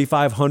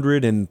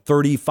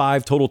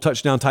 3,535 total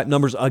touchdown type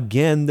numbers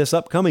again this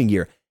upcoming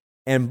year.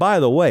 And by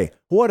the way,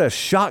 what a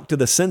shock to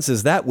the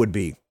senses that would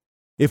be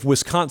if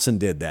Wisconsin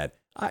did that.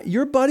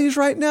 Your buddies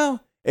right now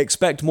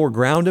expect more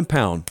ground and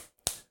pound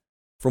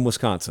from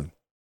Wisconsin.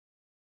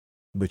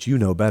 But you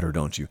know better,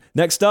 don't you?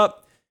 Next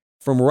up,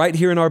 from right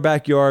here in our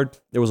backyard,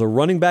 there was a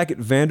running back at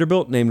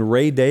Vanderbilt named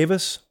Ray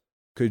Davis.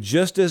 Could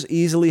just as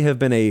easily have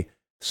been a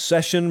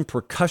session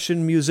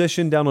percussion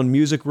musician down on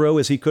Music Row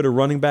as he could a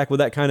running back with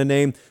that kind of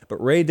name.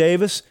 But Ray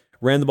Davis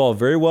ran the ball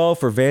very well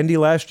for Vandy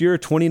last year,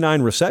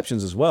 29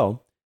 receptions as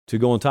well, to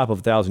go on top of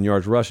 1,000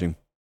 yards rushing.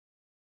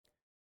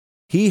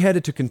 He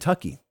headed to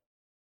Kentucky,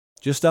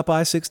 just up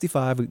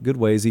I-65, a good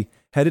ways. He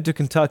headed to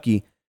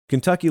Kentucky.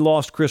 Kentucky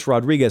lost Chris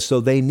Rodriguez, so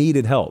they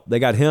needed help. They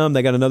got him.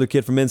 They got another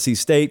kid from NC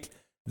State.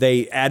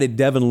 They added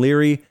Devin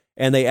Leary,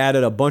 and they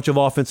added a bunch of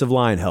offensive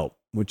line help,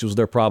 which was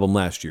their problem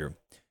last year.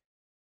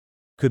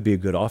 Could be a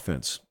good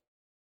offense.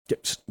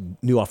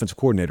 New offensive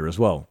coordinator as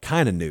well.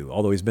 Kind of new,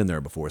 although he's been there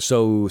before.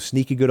 So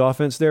sneaky good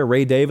offense there.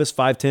 Ray Davis,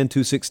 5'10",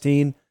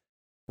 216,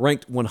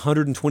 ranked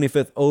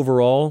 125th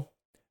overall,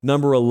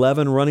 number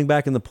 11 running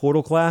back in the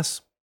portal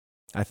class.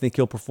 I think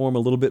he'll perform a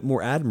little bit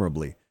more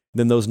admirably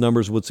than those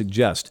numbers would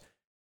suggest.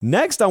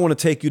 Next, I want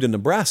to take you to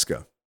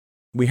Nebraska.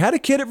 We had a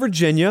kid at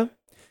Virginia.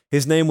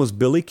 His name was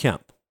Billy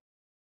Kemp,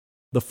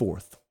 the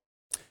 4th.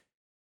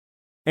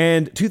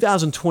 And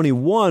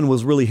 2021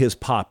 was really his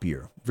pop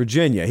year.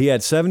 Virginia, he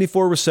had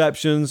 74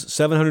 receptions,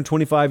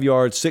 725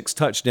 yards, 6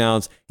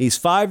 touchdowns. He's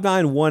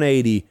 5'9",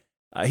 180.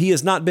 He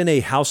has not been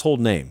a household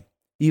name,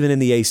 even in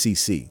the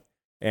ACC.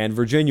 And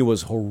Virginia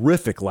was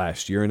horrific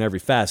last year in every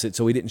facet,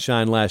 so he didn't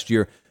shine last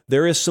year.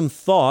 There is some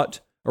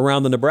thought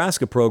around the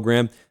Nebraska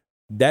program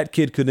that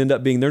kid could end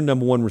up being their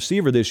number 1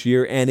 receiver this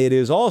year, and it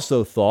is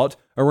also thought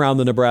around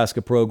the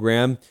Nebraska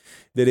program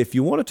that if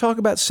you want to talk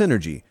about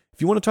synergy,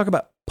 if you want to talk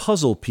about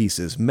puzzle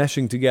pieces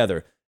meshing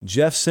together,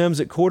 Jeff Sims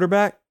at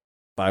quarterback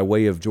by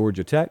way of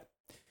Georgia Tech,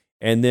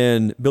 and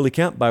then Billy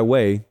Kemp by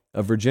way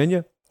of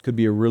Virginia could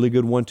be a really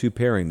good 1-2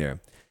 pairing there.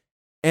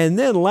 And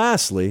then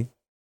lastly,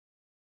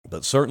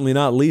 but certainly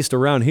not least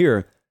around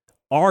here,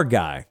 our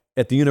guy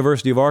at the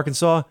University of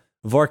Arkansas,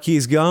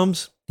 Var'Keyes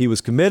Gums. He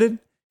was committed.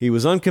 He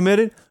was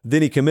uncommitted,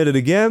 then he committed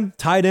again.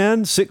 Tight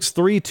end,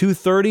 6'3",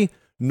 230,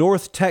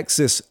 North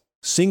Texas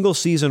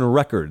single-season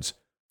records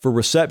for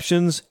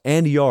receptions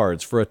and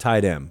yards for a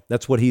tight end.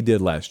 That's what he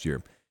did last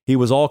year. He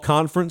was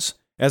all-conference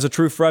as a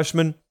true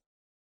freshman.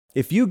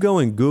 If you go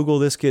and Google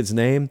this kid's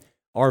name,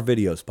 our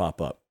videos pop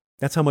up.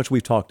 That's how much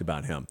we've talked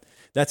about him.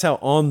 That's how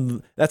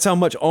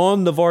much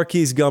on the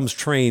Var'Keyes Gums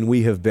train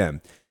we have been.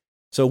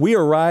 So we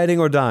are riding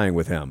or dying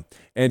with him.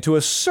 And to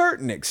a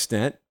certain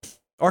extent,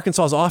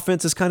 Arkansas's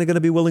offense is kind of going to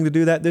be willing to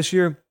do that this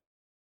year.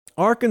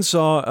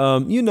 Arkansas,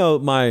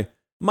 my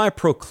my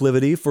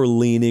proclivity for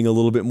leaning a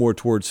little bit more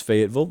towards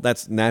Fayetteville.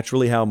 That's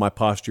naturally how my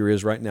posture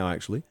is right now,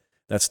 actually.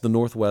 That's the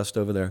Northwest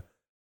over there.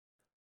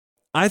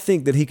 I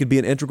think that he could be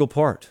an integral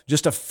part,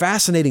 just a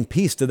fascinating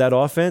piece to that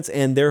offense,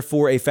 and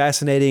therefore a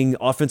fascinating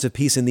offensive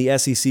piece in the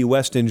SEC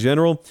West in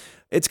general.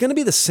 It's going to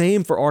be the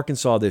same for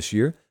Arkansas this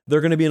year.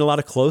 They're going to be in a lot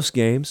of close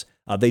games.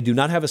 They do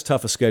not have as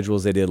tough a schedule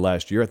as they did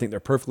last year. I think they're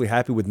perfectly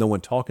happy with no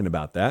one talking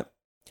about that.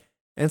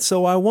 And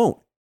so I won't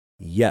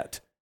yet.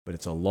 But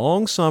it's a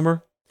long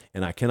summer,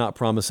 and I cannot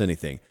promise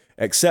anything,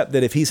 except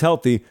that if he's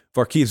healthy,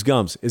 Varkees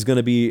Gums is going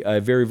to be a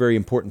very, very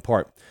important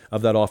part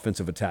of that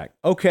offensive attack.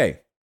 Okay.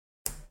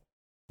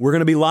 We're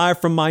going to be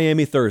live from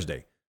Miami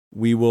Thursday.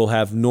 We will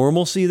have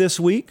normalcy this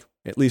week,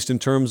 at least in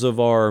terms of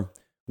our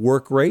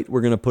work rate.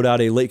 We're going to put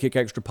out a Late Kick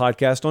Extra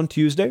podcast on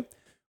Tuesday.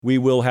 We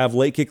will have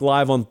Late Kick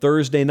Live on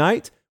Thursday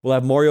night. We'll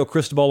have Mario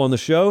Cristobal on the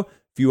show.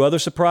 A few other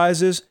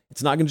surprises.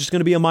 It's not just going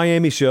to be a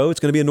Miami show.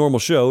 It's going to be a normal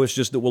show. It's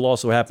just that we'll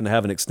also happen to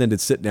have an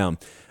extended sit-down.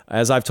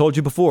 As I've told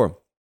you before,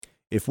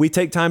 if we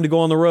take time to go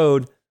on the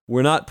road,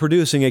 we're not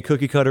producing a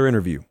cookie-cutter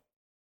interview.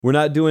 We're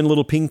not doing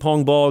little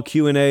ping-pong ball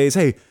Q&As.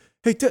 Hey,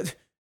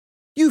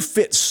 you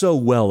fit so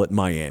well at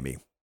Miami.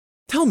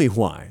 Tell me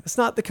why. It's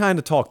not the kind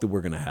of talk that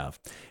we're going to have.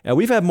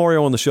 We've had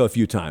Mario on the show a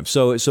few times,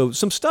 so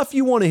some stuff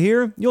you want to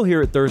hear, you'll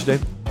hear it Thursday,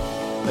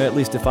 at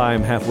least if I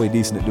am halfway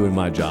decent at doing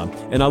my job.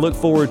 And I look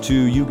forward to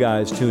you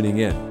guys tuning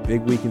in.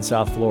 Big week in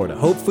South Florida.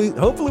 Hopefully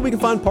we can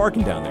find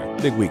parking down there.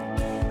 Big week.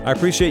 I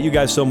appreciate you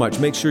guys so much.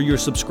 Make sure you're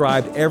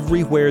subscribed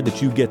everywhere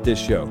that you get this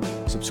show.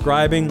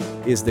 Subscribing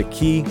is the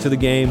key to the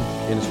game,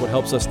 and it's what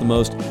helps us the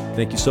most.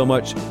 Thank you so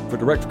much. For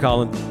Director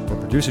Colin, for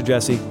Producer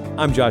Jesse,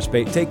 I'm Josh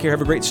Pate. Take care.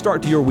 Have a great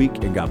start to your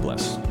week, and God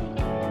bless.